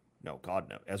 God,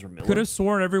 no. Ezra Miller. Could have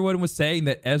sworn everyone was saying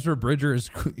that Ezra Bridger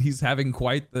he's having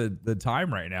quite the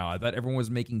time right now. I thought everyone was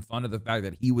making fun of the fact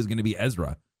that he was going to be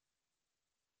Ezra.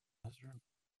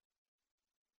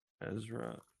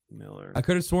 Ezra Miller. I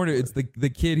could have sworn it's the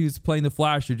kid who's playing the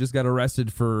Flash who just got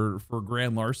arrested for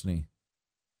grand larceny.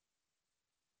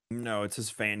 No, it's his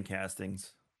fan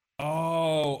castings.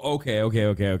 Oh, okay.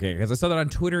 Because I saw that on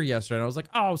Twitter yesterday, and I was like,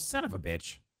 "Oh, son of a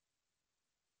bitch!"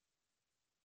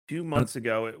 2 months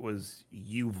ago, it was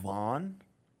Yuvon.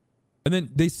 And then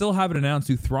they still haven't announced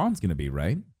who Thrawn's going to be,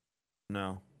 right?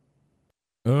 No.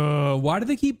 Why do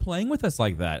they keep playing with us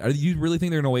like that? Do you really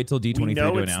think they're going to wait till D23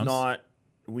 to announce?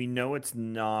 We know it's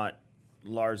not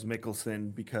Lars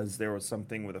Mikkelsen because there was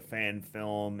something with a fan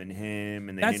film and him,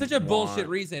 and that's such a bullshit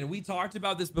reason. We talked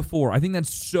about this before. I think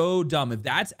that's so dumb. If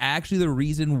that's actually the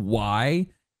reason why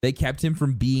they kept him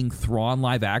from being Thrawn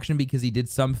live action because he did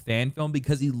some fan film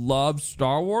because he loves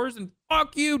Star Wars, and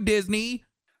fuck you, Disney.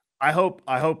 I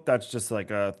hope that's just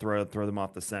like a throw them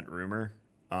off the scent rumor.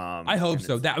 I hope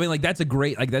so. That's a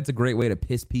great way to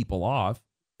piss people off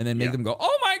and then make them go,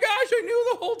 "Oh my gosh, I knew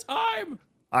the whole time."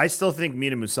 I still think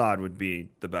Mina Musad would be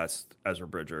the best Ezra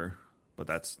Bridger, but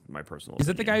that's my personal opinion. Is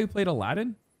that the guy who played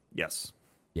Aladdin? Yes.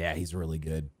 Yeah, he's really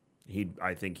good.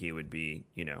 I think he would be,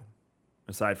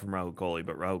 aside from Rahul Kohli,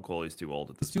 but Rahul Kohli's too old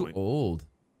at this point. He's too old.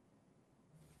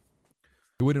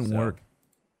 It wouldn't work.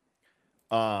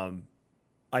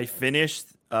 I finished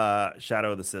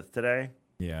Shadow of the Sith today.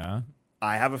 Yeah.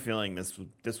 I have a feeling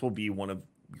this will be one of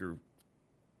your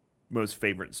most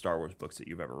favorite Star Wars books that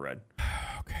you've ever read.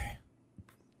 Okay.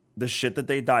 The shit that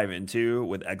they dive into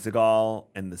with Exegol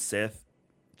and the Sith.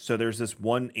 So there's this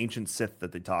one ancient Sith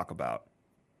that they talk about.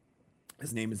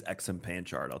 His name is Exum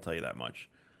Panchard, I'll tell you that much.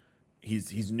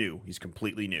 He's new. He's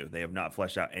completely new. They have not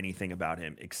fleshed out anything about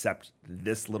him except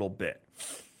this little bit.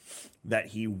 That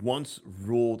he once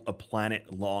ruled a planet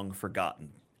long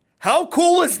forgotten. How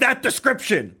cool is that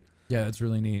description? Yeah, that's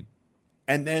really neat.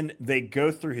 And then they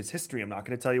go through his history. I'm not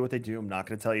going to tell you what they do. I'm not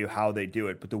going to tell you how they do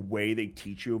it. But the way they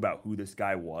teach you about who this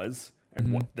guy was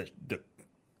and what the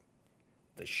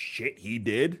shit he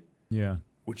did,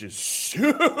 which is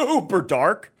super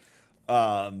dark,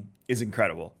 is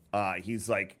incredible. He's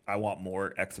like, I want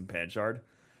more Exum Panchard.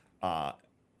 But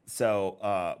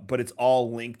it's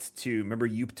all linked to, remember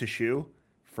Yup Tashu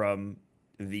from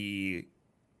the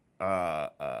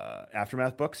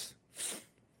Aftermath books?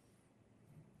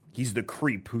 He's the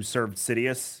creep who served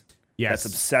Sidious. Yes. That's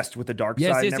obsessed with the dark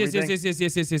side and everything.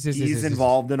 Yes. He's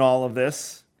involved in all of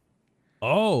this.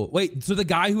 Oh, wait. So the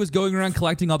guy who was going around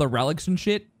collecting all the relics and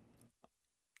shit?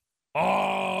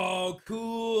 Oh,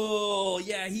 cool.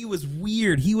 Yeah, he was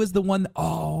weird. He was the one.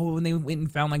 When they went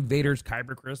and found like Vader's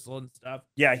Kyber crystal and stuff.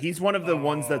 Yeah, he's one of the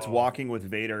ones that's walking with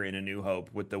Vader in A New Hope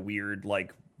with the weird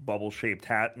like bubble-shaped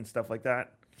hat and stuff like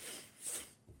that.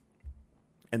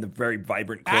 And the very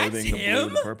vibrant clothing. That's the blue him?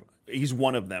 and the purple. He's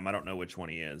one of them. I don't know which one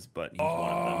he is, but he's one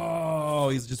of them. Oh,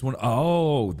 he's just one.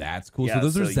 Oh, that's cool. Yeah, so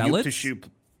those are zealots? Yup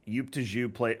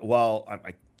Tashu play. Well,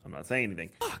 I'm not saying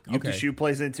anything. Yup Tashu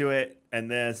plays into it, and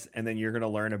then you're going to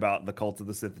learn about the Cult of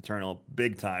the Sith Eternal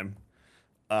big time,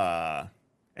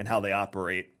 and how they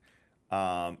operate.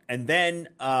 And then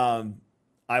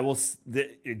I will,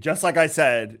 just like I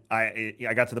said, I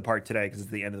got to the part today because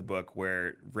it's the end of the book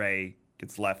where Rey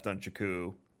gets left on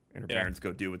Jakku, and her parents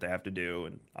go do what they have to do,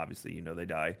 and obviously, they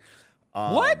die.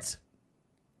 What?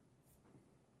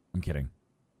 I'm kidding.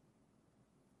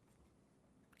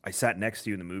 I sat next to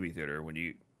you in the movie theater when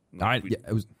you.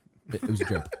 It was a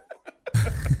joke.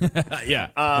 Yeah.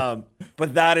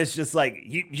 But that is just like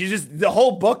you just the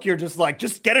whole book. You're just like,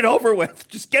 just get it over with.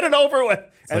 Just get it over with.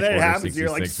 It's and like then it happens.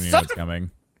 You're like, it's coming.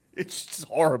 It's just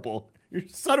horrible. You're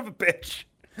son of a bitch.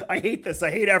 I hate this. I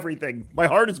hate everything. My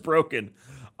heart is broken.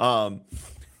 And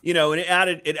it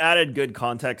added good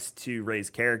context to Rey's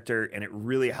character, and it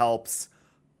really helps.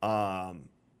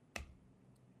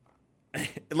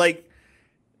 Like,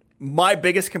 my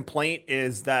biggest complaint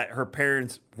is that her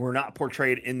parents were not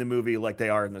portrayed in the movie like they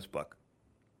are in this book.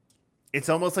 It's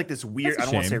almost like this weird. That's I a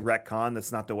don't want to say shame. retcon.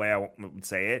 That's not the way I would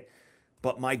say it.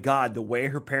 But my God, the way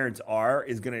her parents are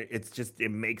is gonna.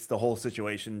 It makes the whole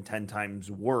situation 10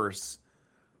 times worse.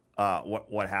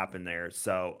 What happened there?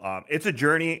 So it's a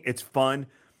journey. It's fun.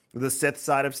 The Sith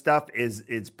side of stuff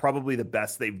is probably the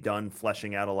best they've done,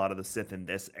 fleshing out a lot of the Sith in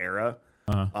this era.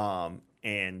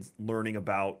 And learning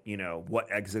about, what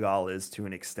Exegol is to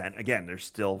an extent. Again, they're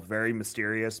still very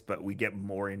mysterious, but we get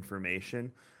more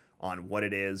information on what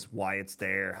it is, why it's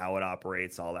there, how it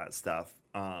operates, all that stuff.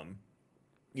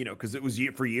 Because it was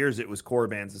for years, it was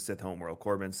Korriban's the Sith homeworld.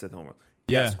 Korriban's Sith homeworld.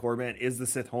 Yes, Korriban is the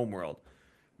Sith homeworld.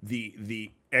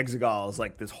 The Exegol is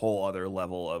like this whole other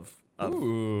level of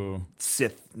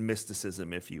Sith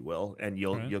mysticism, if you will, and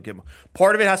you'll get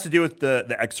part of it has to do with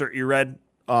the excerpt you read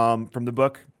from the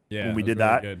book. Yeah, when we did really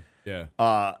that. Good.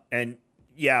 Yeah. And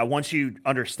yeah, once you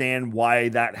understand why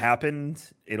that happened,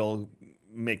 it'll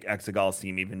make Exegol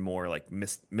seem even more like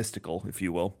mystical, if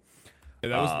you will.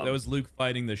 Yeah, that was Luke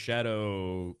fighting the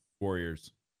Shadow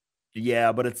Warriors.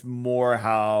 Yeah, but it's more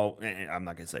how I'm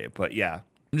not gonna say it, but yeah.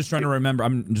 I'm just trying to remember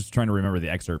the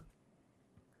excerpt.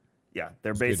 Yeah,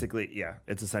 they're basically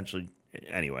it's essentially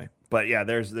anyway. But yeah,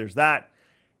 there's that,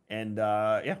 and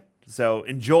so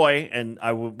enjoy, and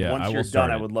once you're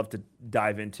done, I would love to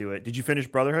dive into it. Did you finish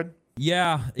Brotherhood?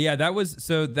 Yeah, that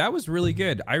was really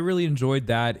good. I really enjoyed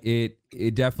that. It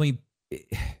definitely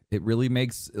it really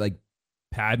makes like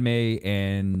Padme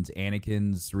and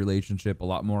Anakin's relationship a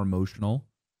lot more emotional.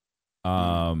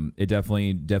 It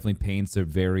definitely paints a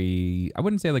very, I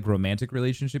wouldn't say like romantic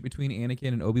relationship between Anakin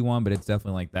and Obi-Wan, but it's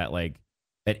definitely like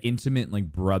that intimate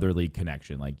like brotherly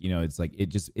connection. Like, it's like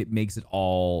it makes it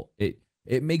all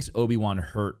it makes Obi-Wan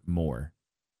hurt more.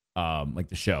 Like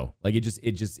the show, like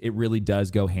it really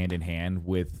does go hand in hand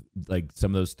with like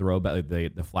some of those throwback, the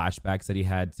flashbacks that he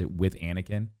had with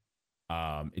Anakin.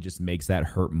 It just makes that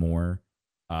hurt more.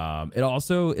 It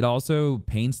also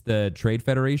paints the Trade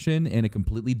Federation in a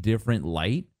completely different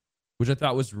light, which I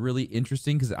thought was really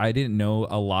interesting because I didn't know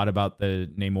a lot about the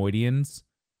Neimoidians,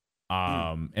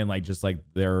 and like just like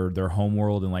their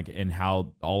homeworld and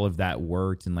how all of that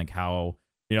worked and like how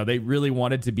they really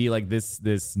wanted to be like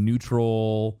this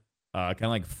neutral, kind of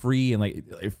like free and like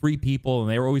free people, and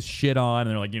they were always shit on,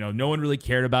 and they're like no one really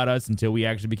cared about us until we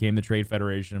actually became the Trade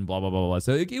Federation and blah blah blah blah.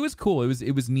 So it was cool.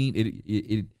 It was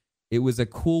neat. It was a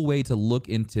cool way to look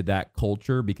into that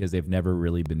culture because they've never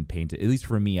really been painted. At least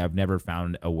for me, I've never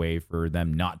found a way for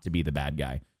them not to be the bad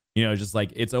guy. Just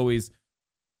like it's always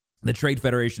the Trade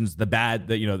Federation's the bad.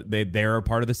 They're a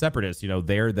part of the Separatists.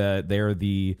 They're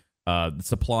the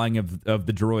supplying of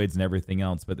the droids and everything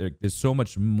else. But there's so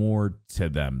much more to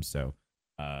them. So,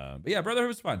 but yeah, Brotherhood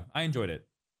was fun. I enjoyed it.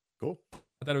 Cool.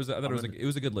 I thought it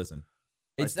was a good listen.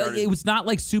 It was not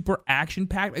like super action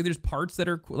packed. Like there's parts that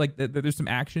are like there's some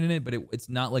action in it, but it's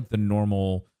not like the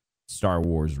normal Star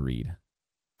Wars read.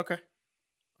 Okay,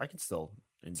 I can still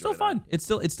enjoy. Still fun. It's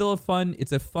still a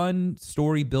fun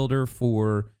story builder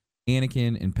for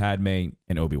Anakin and Padme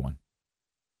and Obi-Wan.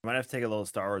 I might have to take a little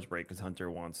Star Wars break because Hunter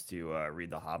wants to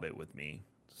read The Hobbit with me.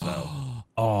 So,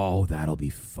 oh, that'll be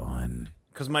fun.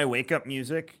 Because my wake up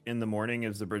music in the morning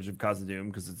is the Bridge of Khazad-dûm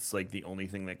because it's like the only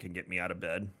thing that can get me out of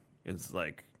bed. It's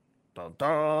like, da,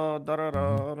 da, da, da,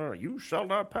 da, da, you shall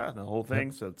not pass, the whole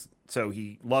thing. Yep. So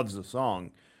he loves the song.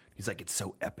 He's like, it's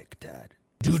so epic, Dad.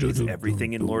 Is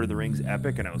everything in Lord of the Rings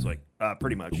epic? And I was like,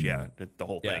 pretty much, yeah, the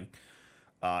whole thing.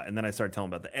 And then I started telling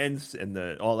him about the ends and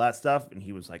all that stuff, and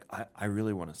he was like, I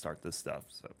really want to start this stuff.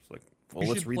 So I was like, well,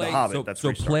 let's read The Hobbit.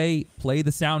 So play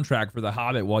the soundtrack for The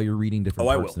Hobbit while you're reading different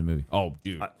parts of the movie. Oh,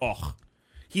 dude.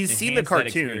 He's seen the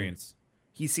cartoon.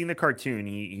 He's seen the cartoon.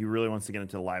 He really wants to get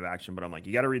into the live action, but I'm like,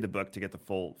 you got to read the book to get the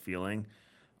full feeling.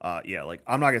 Like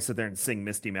I'm not gonna sit there and sing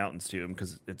Misty Mountains to him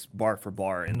because it's bar for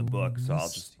bar in the book. So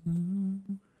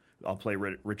I'll play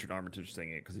Richard Armitage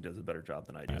singing it because he does a better job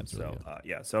than I do.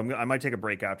 So I might take a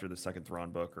break after the second Thrawn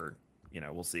book, or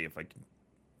we'll see if I can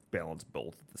balance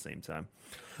both at the same time.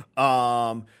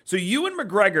 So Ewan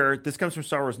McGregor, this comes from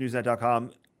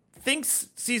StarWarsNewsNet.com, thinks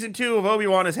season 2 of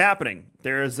Obi-Wan is happening.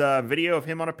 There's a video of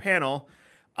him on a panel.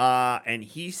 And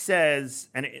he says,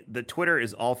 and the Twitter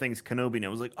is All Things Kenobi. And I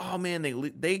was like, oh man,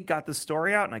 they got the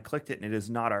story out, and I clicked it, and it is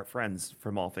not our friends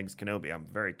from All Things Kenobi. I'm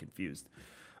very confused.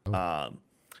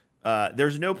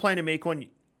 There's no plan to make one.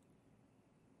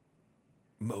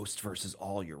 Most versus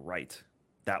all. You're right.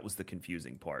 That was the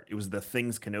confusing part. It was the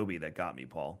Things Kenobi that got me,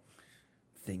 Paul.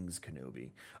 Things Kenobi.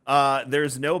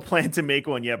 There's no plan to make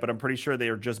one yet, but I'm pretty sure they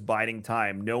are just biding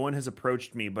time. No one has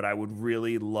approached me, but I would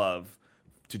really love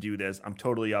to do this. I'm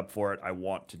totally up for it. I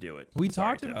want to do it. We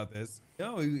talked about this.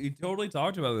 No, we totally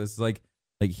talked about this. Like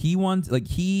Like he wants, like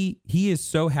he is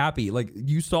so happy. Like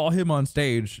you saw him on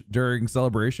stage during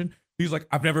Celebration. He's like,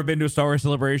 I've never been to a Star Wars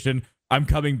Celebration. I'm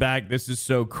coming back. This is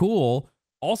so cool.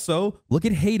 Also, look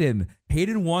at Hayden.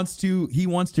 Hayden wants to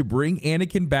bring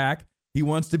Anakin back. He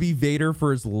wants to be Vader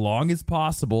for as long as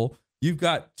possible. You've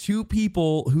got two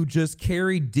people who just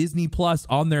carry Disney Plus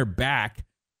on their back.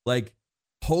 Like,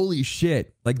 holy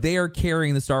shit. Like they are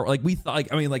carrying the Star Wars. Like we thought,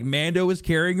 like, I mean, like Mando was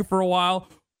carrying it for a while.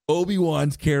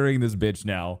 Obi-Wan's carrying this bitch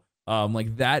now.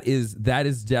 Like that is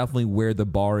definitely where the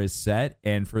bar is set.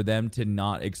 And for them to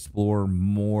not explore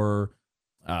more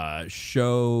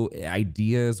show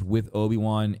ideas with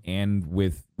Obi-Wan and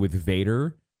with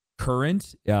Vader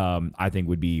current, I think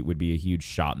would be a huge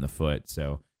shot in the foot.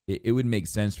 So it would make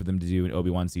sense for them to do an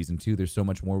Obi-Wan season 2. There's so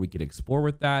much more we could explore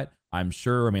with that, I'm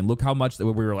sure. I mean, look how much that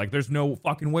we were like, there's no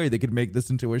fucking way they could make this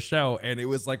into a show. And it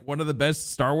was like one of the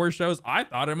best Star Wars shows, I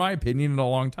thought, in my opinion, in a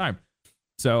long time.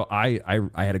 So I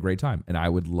had a great time, and I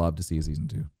would love to see a season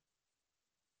 2.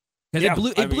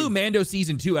 Because it blew Mando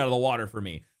season 2 out of the water for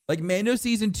me. Like Mando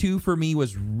season 2 for me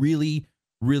was really,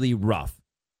 really rough.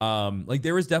 Like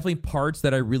there was definitely parts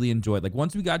that I really enjoyed. Like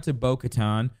once we got to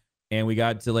Bo-Katan and we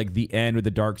got to like the end with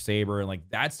the Darksaber, and like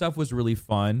that stuff was really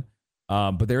fun.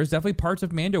 But there was definitely parts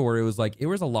of Mando where it was like, it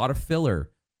was a lot of filler.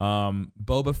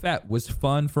 Boba Fett was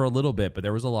fun for a little bit, but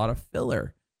there was a lot of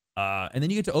filler. And then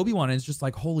you get to Obi-Wan and it's just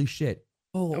like, holy shit.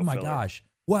 Oh my gosh.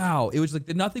 Wow. It was like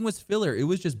nothing was filler. It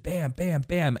was just bam, bam,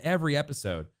 bam every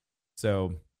episode.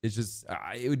 So it's just,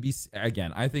 it would be,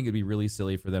 again, I think it'd be really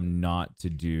silly for them not to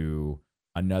do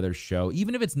another show,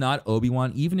 even if it's not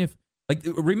Obi-Wan, even if, like,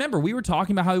 remember, we were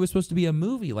talking about how it was supposed to be a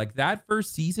movie. Like that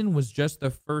first season was just the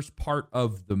first part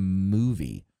of the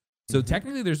movie. So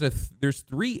technically there's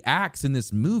 3 acts in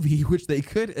this movie, which they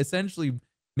could essentially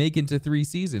make into 3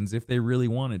 seasons if they really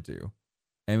wanted to.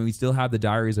 And we still have the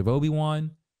Diaries of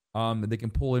Obi-Wan that they can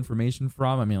pull information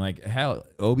from. I mean, like, hell,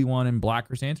 Obi-Wan and Black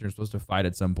Chrysanthemum are supposed to fight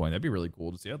at some point. That'd be really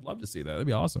cool to see. I'd love to see that. That'd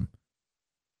be awesome.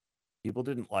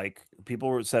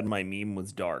 People said my meme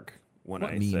was dark when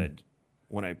I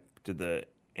did the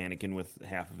Anakin with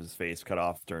half of his face cut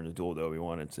off during the duel with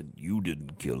Obi-Wan and said, "You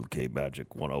didn't kill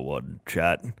K-Magic 101,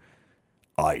 chat.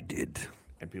 I did."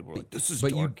 And people were like, "This is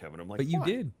dark, Kevin." I'm like, but you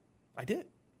did. I did.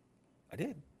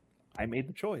 I made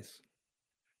the choice.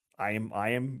 I am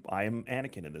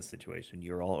Anakin in this situation.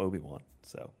 You're all Obi-Wan,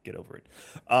 so get over it.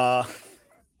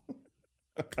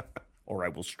 Or I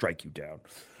will strike you down.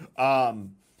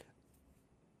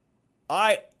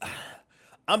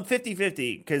 I'm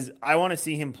 50-50 because I want to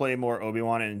see him play more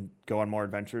Obi-Wan and go on more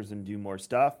adventures and do more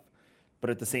stuff. But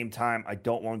at the same time, I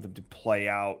don't want them to play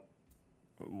out.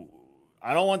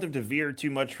 I don't want them to veer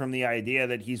too much from the idea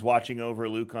that he's watching over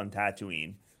Luke on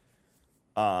Tatooine.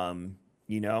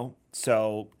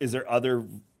 So is there other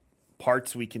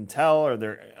parts we can tell?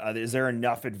 Or is there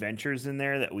enough adventures in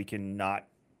there that we can not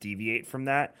deviate from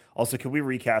that? Also, could we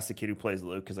recast the kid who plays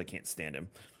Luke? Because I can't stand him.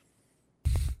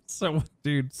 So,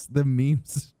 dude, the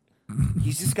memes.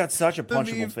 He's just got such a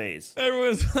punchable face.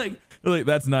 Everyone's like,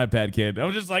 that's an iPad kid. I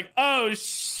was just like, oh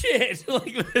shit!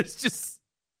 Like it's just.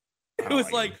 It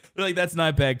was like that's an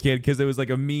iPad kid because it was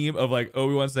like a meme of like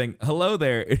Obi-Wan saying hello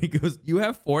there, and he goes, "You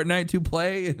have Fortnite to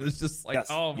play?" And it was just like,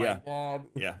 oh my god,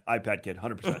 yeah, iPad kid,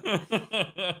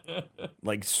 100%.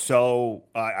 Like so,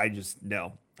 I just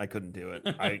no, I couldn't do it.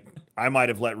 I might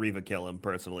have let Reva kill him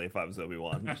personally if I was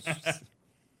Obi-Wan.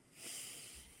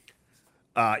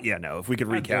 No, if we could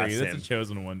recast him, that's a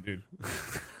chosen one, dude.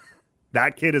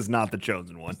 That kid is not the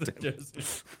chosen one.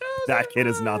 That kid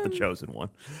is not the chosen one.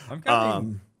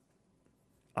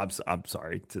 I'm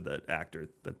sorry to the actor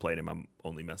that played him. I'm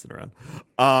only messing around.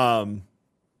 I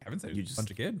haven't said you just a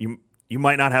bunch of kid. You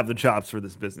might not have the chops for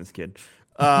this business, kid.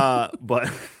 But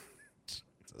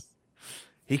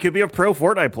he could be a pro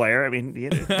Fortnite player. I mean,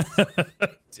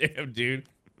 damn, dude,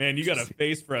 man, you got a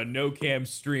face for a no cam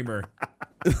streamer.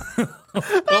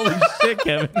 Holy shit,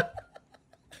 Kevin.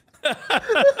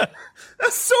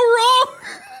 That's so wrong.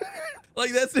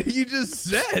 Like that's what you just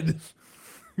said.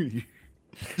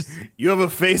 You have a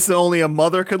face that only a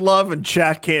mother could love and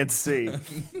chat can't see.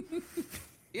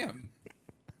 Yeah.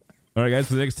 All right, guys,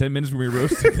 for the next 10 minutes, we're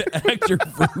roasting the actor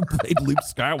who played Luke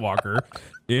Skywalker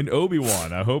in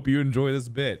Obi-Wan. I hope you enjoy this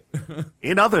bit.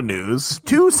 In other news,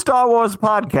 2 Star Wars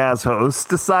podcast hosts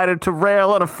decided to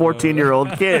rail at a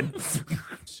 14-year-old kid.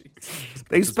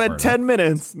 They spent 10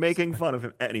 minutes making fun of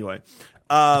him. Anyway.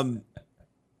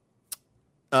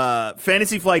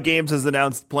 Fantasy Flight Games has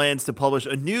announced plans to publish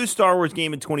a new Star Wars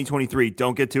game in 2023.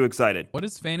 Don't get too excited. What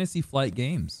is Fantasy Flight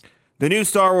Games? The new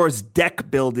Star Wars deck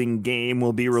building game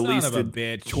will be released in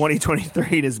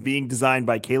 2023 and is being designed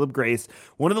by Caleb Grace,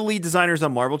 one of the lead designers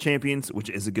on Marvel Champions, which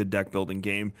is a good deck building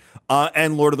game,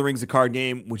 and Lord of the Rings, the card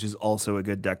game, which is also a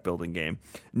good deck building game.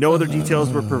 No other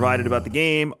details were provided about the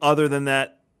game other than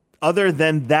that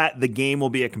the game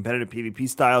will be a competitive PvP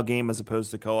style game as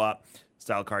opposed to co-op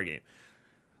style card game.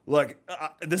 Look,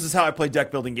 this is how I play deck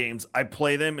building games. I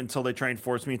play them until they try and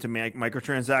force me to make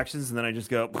microtransactions, and then I just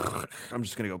go, I'm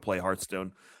just going to go play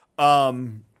Hearthstone.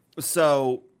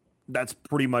 So that's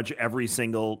pretty much every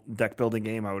single deck building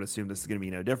game. I would assume this is going to be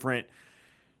no different.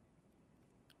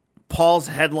 Paul's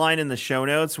headline in the show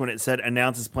notes when it said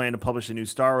announces plan to publish a new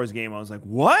Star Wars game, I was like,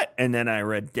 what? And then I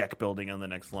read deck building on the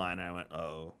next line. I went,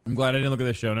 oh. I'm glad I didn't look at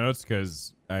the show notes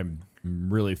because I'm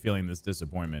really feeling this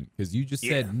disappointment because you just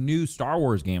said new Star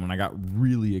Wars game and I got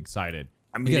really excited.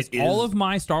 I mean, because all of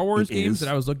my Star Wars games that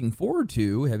I was looking forward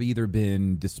to have either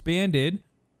been disbanded,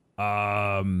 put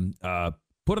on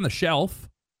the shelf,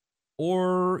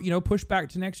 or pushed back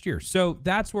to next year. So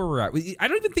that's where we're at. I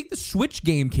don't even think the Switch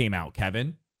game came out,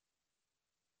 Kevin.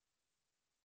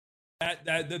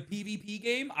 The PvP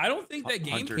game, I don't think that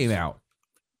game came out.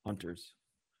 Hunters.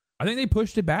 I think they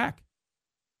pushed it back.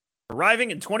 Arriving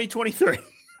in 2023.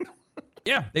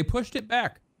 Yeah, they pushed it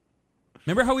back.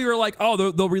 Remember how we were like,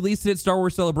 oh, they'll release it at Star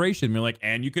Wars Celebration. We're like,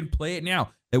 and you can play it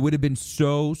now. It would have been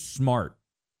so smart.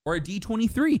 Or a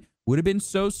D23 would have been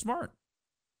so smart.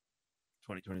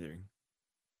 2023.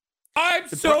 I'm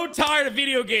so tired of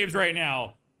video games right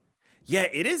now. Yeah,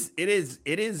 it is.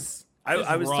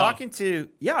 I was talking to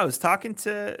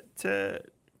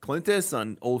Clintus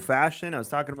on Old Fashioned. I was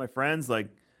talking to my friends. Like,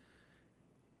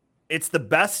 it's the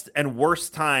best and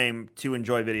worst time to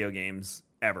enjoy video games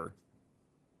ever.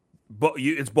 But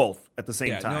it's both at the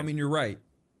same time. No, I mean, you're right.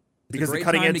 It's because a great the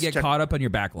cutting time edge to get caught up on your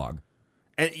backlog.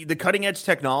 And the cutting edge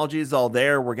technology is all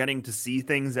there. We're getting to see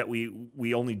things that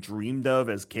we only dreamed of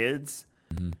as kids.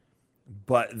 Mm-hmm.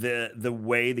 But the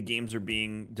way the games are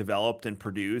being developed and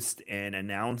produced and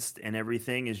announced and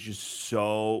everything is just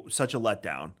such a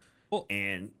letdown. Well,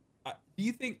 and do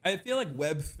you think, I feel like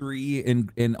Web3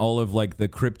 and all of like the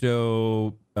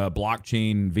crypto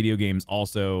blockchain video games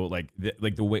also like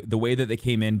the way that they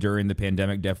came in during the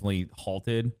pandemic definitely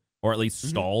halted or at least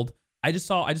stalled. I just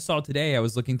saw today. I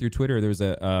was looking through Twitter. There was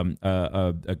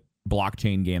a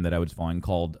blockchain game that I was following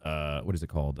called what is it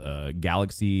called?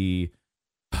 Galaxy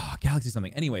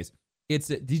something. Anyways,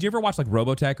 did you ever watch like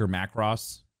Robotech or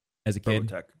Macross as a kid?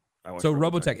 Robotech. So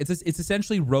Robotech, it's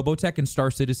essentially Robotech and Star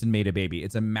Citizen made a baby.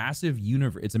 It's a massive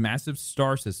universe. It's a massive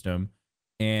star system,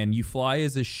 and you fly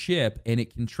as a ship, and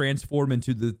it can transform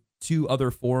into the two other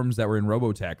forms that were in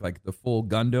Robotech, like the full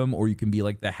Gundam, or you can be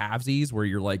like the halvesies, where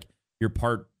you're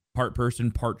part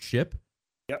person, part ship.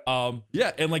 Yep.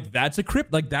 And like that's a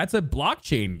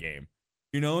blockchain game.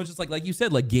 It's just like you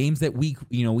said, like games that we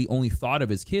only thought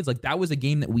of as kids. Like that was a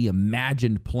game that we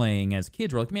imagined playing as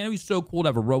kids. We're like, man, it was so cool to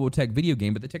have a Robotech video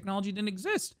game, but the technology didn't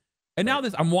exist. And now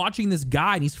I'm watching this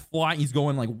guy and he's flying, he's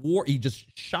going like war. He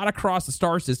just shot across the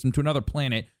star system to another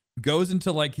planet, goes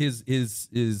into like his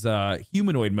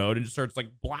humanoid mode and just starts like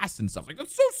blasting stuff. Like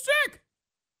that's so sick.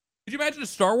 Could you imagine a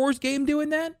Star Wars game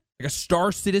doing that? Like a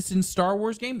Star Citizen Star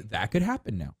Wars game? That could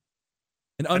happen now.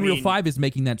 And Unreal 5 is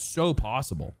making that so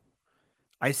possible.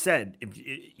 I said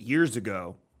years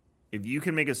ago, if you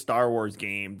can make a Star Wars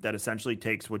game that essentially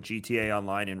takes what GTA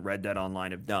Online and Red Dead Online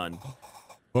have done,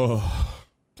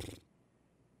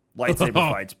 lightsaber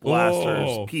fights,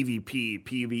 blasters, PvP,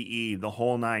 PvE, the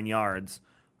whole 9 yards.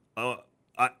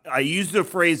 I use the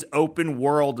phrase open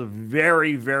world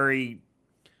very, very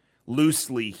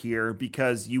loosely here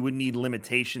because you would need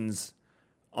limitations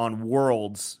on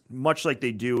worlds, much like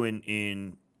they do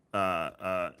in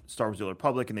Star Wars: The Old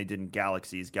Republic, and they did in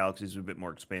Galaxies. Galaxies are a bit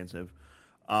more expansive.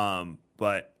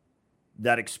 But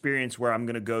that experience where I'm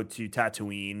going to go to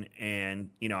Tatooine and,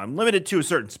 I'm limited to a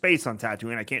certain space on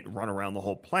Tatooine. I can't run around the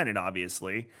whole planet,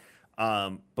 obviously.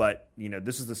 But,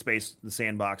 this is the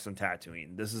sandbox on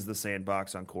Tatooine. This is the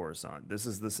sandbox on Coruscant. This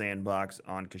is the sandbox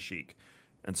on Kashyyyk,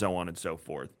 and so on and so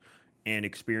forth. And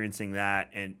experiencing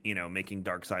that and, making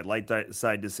dark side, light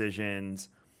side decisions,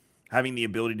 having the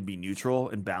ability to be neutral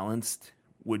and balanced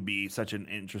would be such an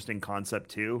interesting concept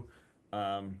too.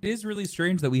 It is really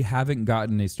strange that we haven't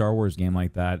gotten a Star Wars game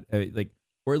like that.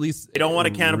 Or at least they don't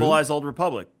want to cannibalize Old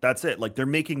Republic. That's it. Like they're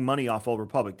making money off Old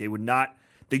Republic. They would not.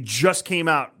 They just came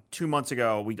out 2 months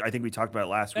ago. I think we talked about it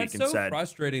last week and said. It's so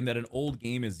frustrating that an old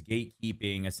game is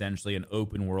gatekeeping essentially an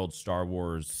open world Star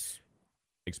Wars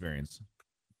experience.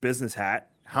 Business hat.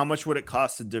 How much would it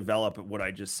cost to develop what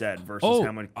I just said versus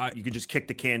how much you could just kick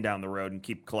the can down the road and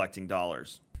keep collecting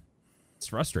dollars? It's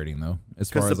frustrating though,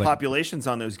 as far because as the like, populations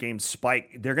on those games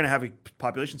spike. They're going to have a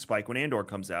population spike when Andor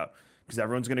comes out because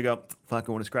everyone's going to go, fuck,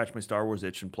 I want to scratch my Star Wars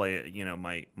itch and play,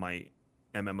 my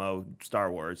MMO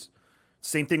Star Wars.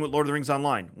 Same thing with Lord of the Rings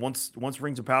Online. Once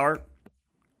Rings of Power,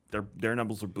 their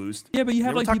numbers will boost. Yeah, but you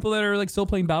have like people that are like still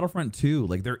playing Battlefront 2.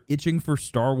 Like they're itching for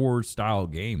Star Wars style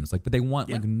games. Like, but they want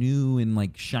like new and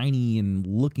like shiny and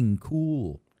looking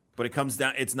cool. But it comes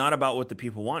down, it's not about what the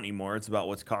people want anymore. It's about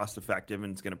what's cost effective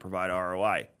and it's going to provide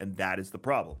ROI. And that is the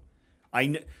problem.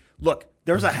 Look,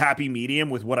 there's a happy medium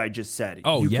with what I just said.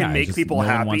 Oh, you can make people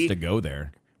happy. No one wants to go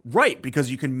there. Right, because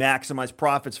you can maximize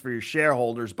profits for your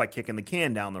shareholders by kicking the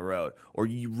can down the road or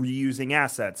reusing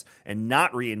assets and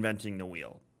not reinventing the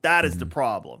wheel. That is the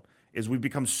problem, is we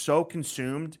become so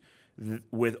consumed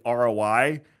with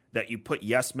ROI that you put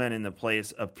yes men in the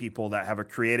place of people that have a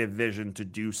creative vision to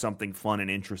do something fun and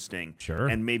interesting. Sure.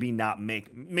 And maybe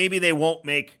they won't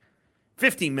make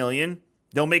 50 million,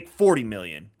 they'll make 40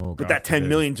 million. Oh, but that 10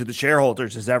 million to the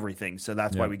shareholders is everything. So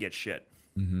that's why we get shit.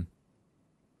 Mm-hmm.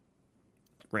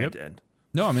 Rant end.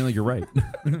 No, I mean, like, you're right.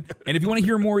 And if you want to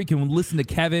hear more, you can listen to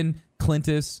Kevin,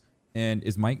 Clintus, and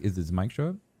does Mike show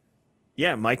up?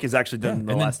 Yeah, Mike has actually done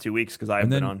the last 2 weeks because I have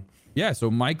been on. Yeah,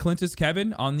 so Mike, Clintus,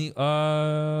 Kevin on the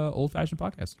Old Fashioned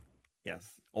Podcast. Yes.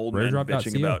 Old men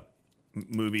bitching about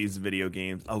movies, video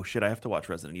games. Oh, shit, I have to watch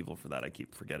Resident Evil for that. I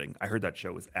keep forgetting. I heard that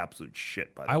show was absolute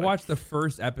shit, by the way. I watched the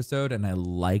first episode, and I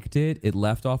liked it. It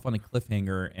left off on a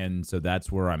cliffhanger, and so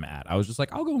that's where I'm at. I was just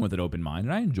like, I'll go in with an open mind,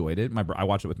 and I enjoyed it. I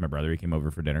watched it with my brother. He came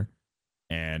over for dinner,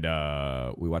 and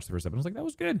we watched the first episode. I was like, that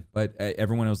was good. But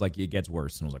everyone was like, it gets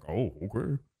worse. And I was like, oh,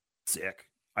 okay. Sick.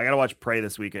 I got to watch Prey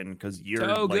this weekend because you're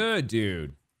so good,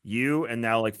 dude. You and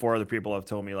now like 4 other people have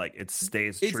told me like it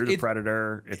stays true to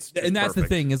Predator. It's and that's perfect.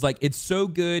 The thing is like it's so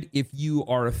good if you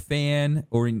are a fan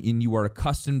or you are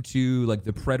accustomed to like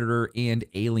the Predator and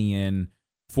Alien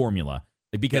formula.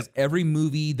 Like, because every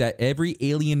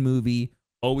Alien movie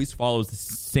always follows the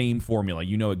same formula.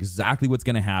 You know exactly what's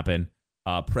going to happen.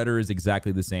 Predator is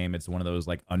exactly the same. It's one of those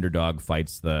like underdog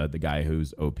fights the guy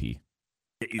who's OP.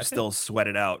 You still sweat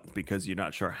it out because you're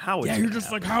not sure how it's you're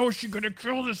just like, how is she going to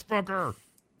kill this fucker?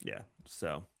 Yeah.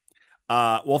 So,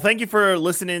 well, thank you for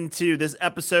listening to this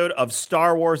episode of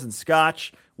Star Wars and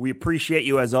Scotch. We appreciate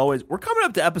you as always. We're coming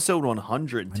up to episode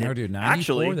 100. I know, dude. 94,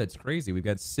 actually, that's crazy. We've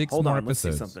got 6 more episodes. Let's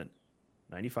see something.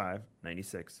 95,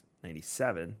 96,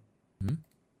 97,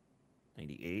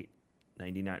 98,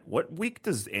 99. What week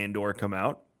does Andor come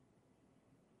out?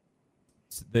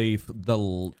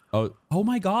 Oh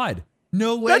my God.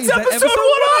 No way. That's episode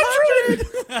 100.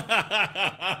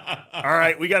 All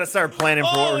right, we got to start planning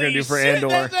for what we're going to do for Andor.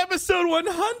 That's episode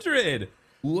 100.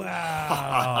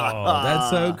 Wow.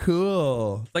 That's so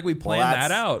cool. It's like we planned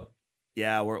that out.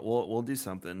 Yeah, we'll do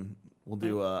something. We'll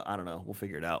do, I don't know. We'll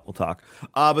figure it out. We'll talk.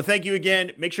 But thank you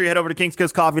again. Make sure you head over to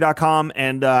kingscoastcoffee.com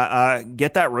and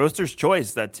get that Roaster's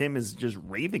Choice that Tim is just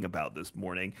raving about this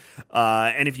morning.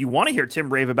 And if you want to hear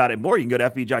Tim rave about it more, you can go to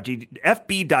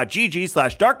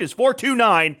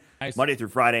fb.gg/darkness429, nice. Monday through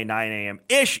Friday, 9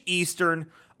 a.m.-ish Eastern.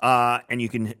 And you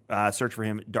can search for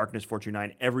him,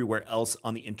 Darkness429, everywhere else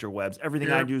on the interwebs.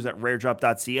 Everything I do is at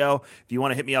raredrop.co. If you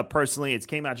want to hit me up personally, it's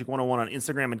KMagic101 on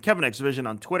Instagram and KevinXVision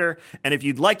on Twitter. And if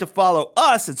you'd like to follow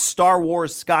us, it's Star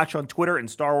Wars Scotch on Twitter and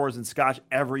Star Wars and Scotch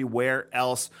everywhere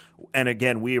else. And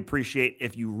again, we appreciate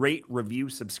if you rate, review,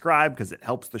 subscribe, because it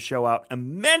helps the show out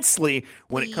immensely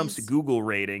when it comes to Google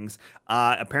ratings.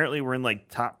 Apparently, we're in like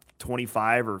top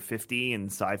 25 or 50 in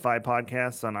sci-fi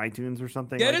podcasts on iTunes or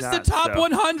something. Get us the top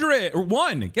 100 or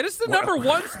 1. Get us the number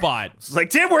 1 spot. It's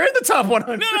like, Tim, we're in the top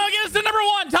 100. No, get us the number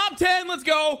 1, top 10. Let's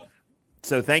go.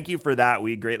 So thank you for that.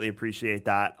 We greatly appreciate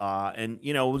that. And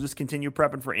we'll just continue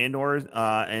prepping for Andor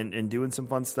and doing some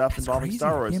fun stuff involving crazy.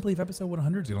 Star Wars. I can't believe episode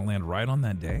 100 is going to land right on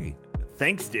that day.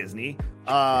 Thanks, Disney.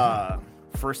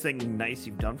 First thing nice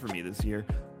you've done for me this year.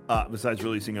 Besides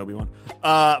releasing Obi-Wan.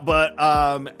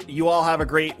 But you all have a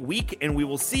great week, and we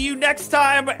will see you next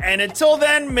time. And until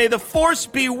then, may the Force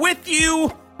be with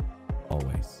you.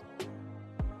 Always.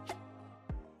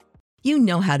 You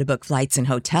know how to book flights and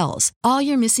hotels. All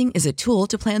you're missing is a tool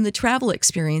to plan the travel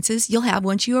experiences you'll have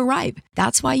once you arrive.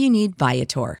 That's why you need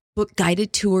Viator. Book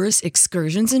guided tours,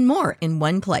 excursions, and more in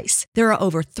one place. There are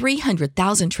over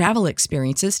 300,000 travel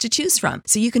experiences to choose from,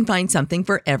 so you can find something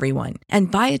for everyone. And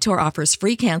Viator offers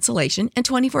free cancellation and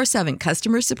 24/7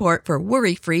 customer support for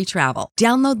worry-free travel.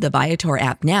 Download the Viator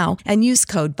app now and use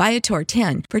code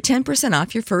Viator10 for 10%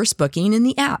 off your first booking in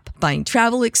the app. Find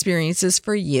travel experiences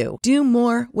for you. Do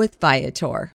more with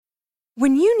Viator.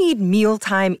 When you need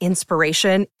mealtime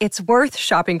inspiration, it's worth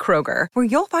shopping Kroger, where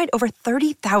you'll find over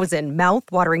 30,000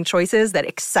 mouth-watering choices that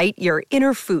excite your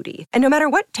inner foodie. And no matter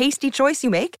what tasty choice you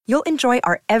make, you'll enjoy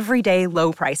our everyday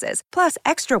low prices, plus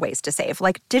extra ways to save,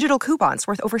 like digital coupons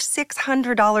worth over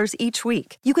 $600 each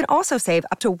week. You can also save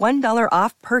up to $1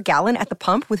 off per gallon at the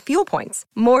pump with fuel points.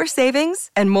 More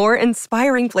savings and more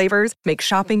inspiring flavors make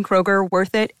shopping Kroger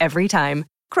worth it every time.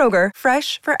 Kroger,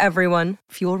 fresh for everyone.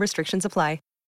 Fuel restrictions apply.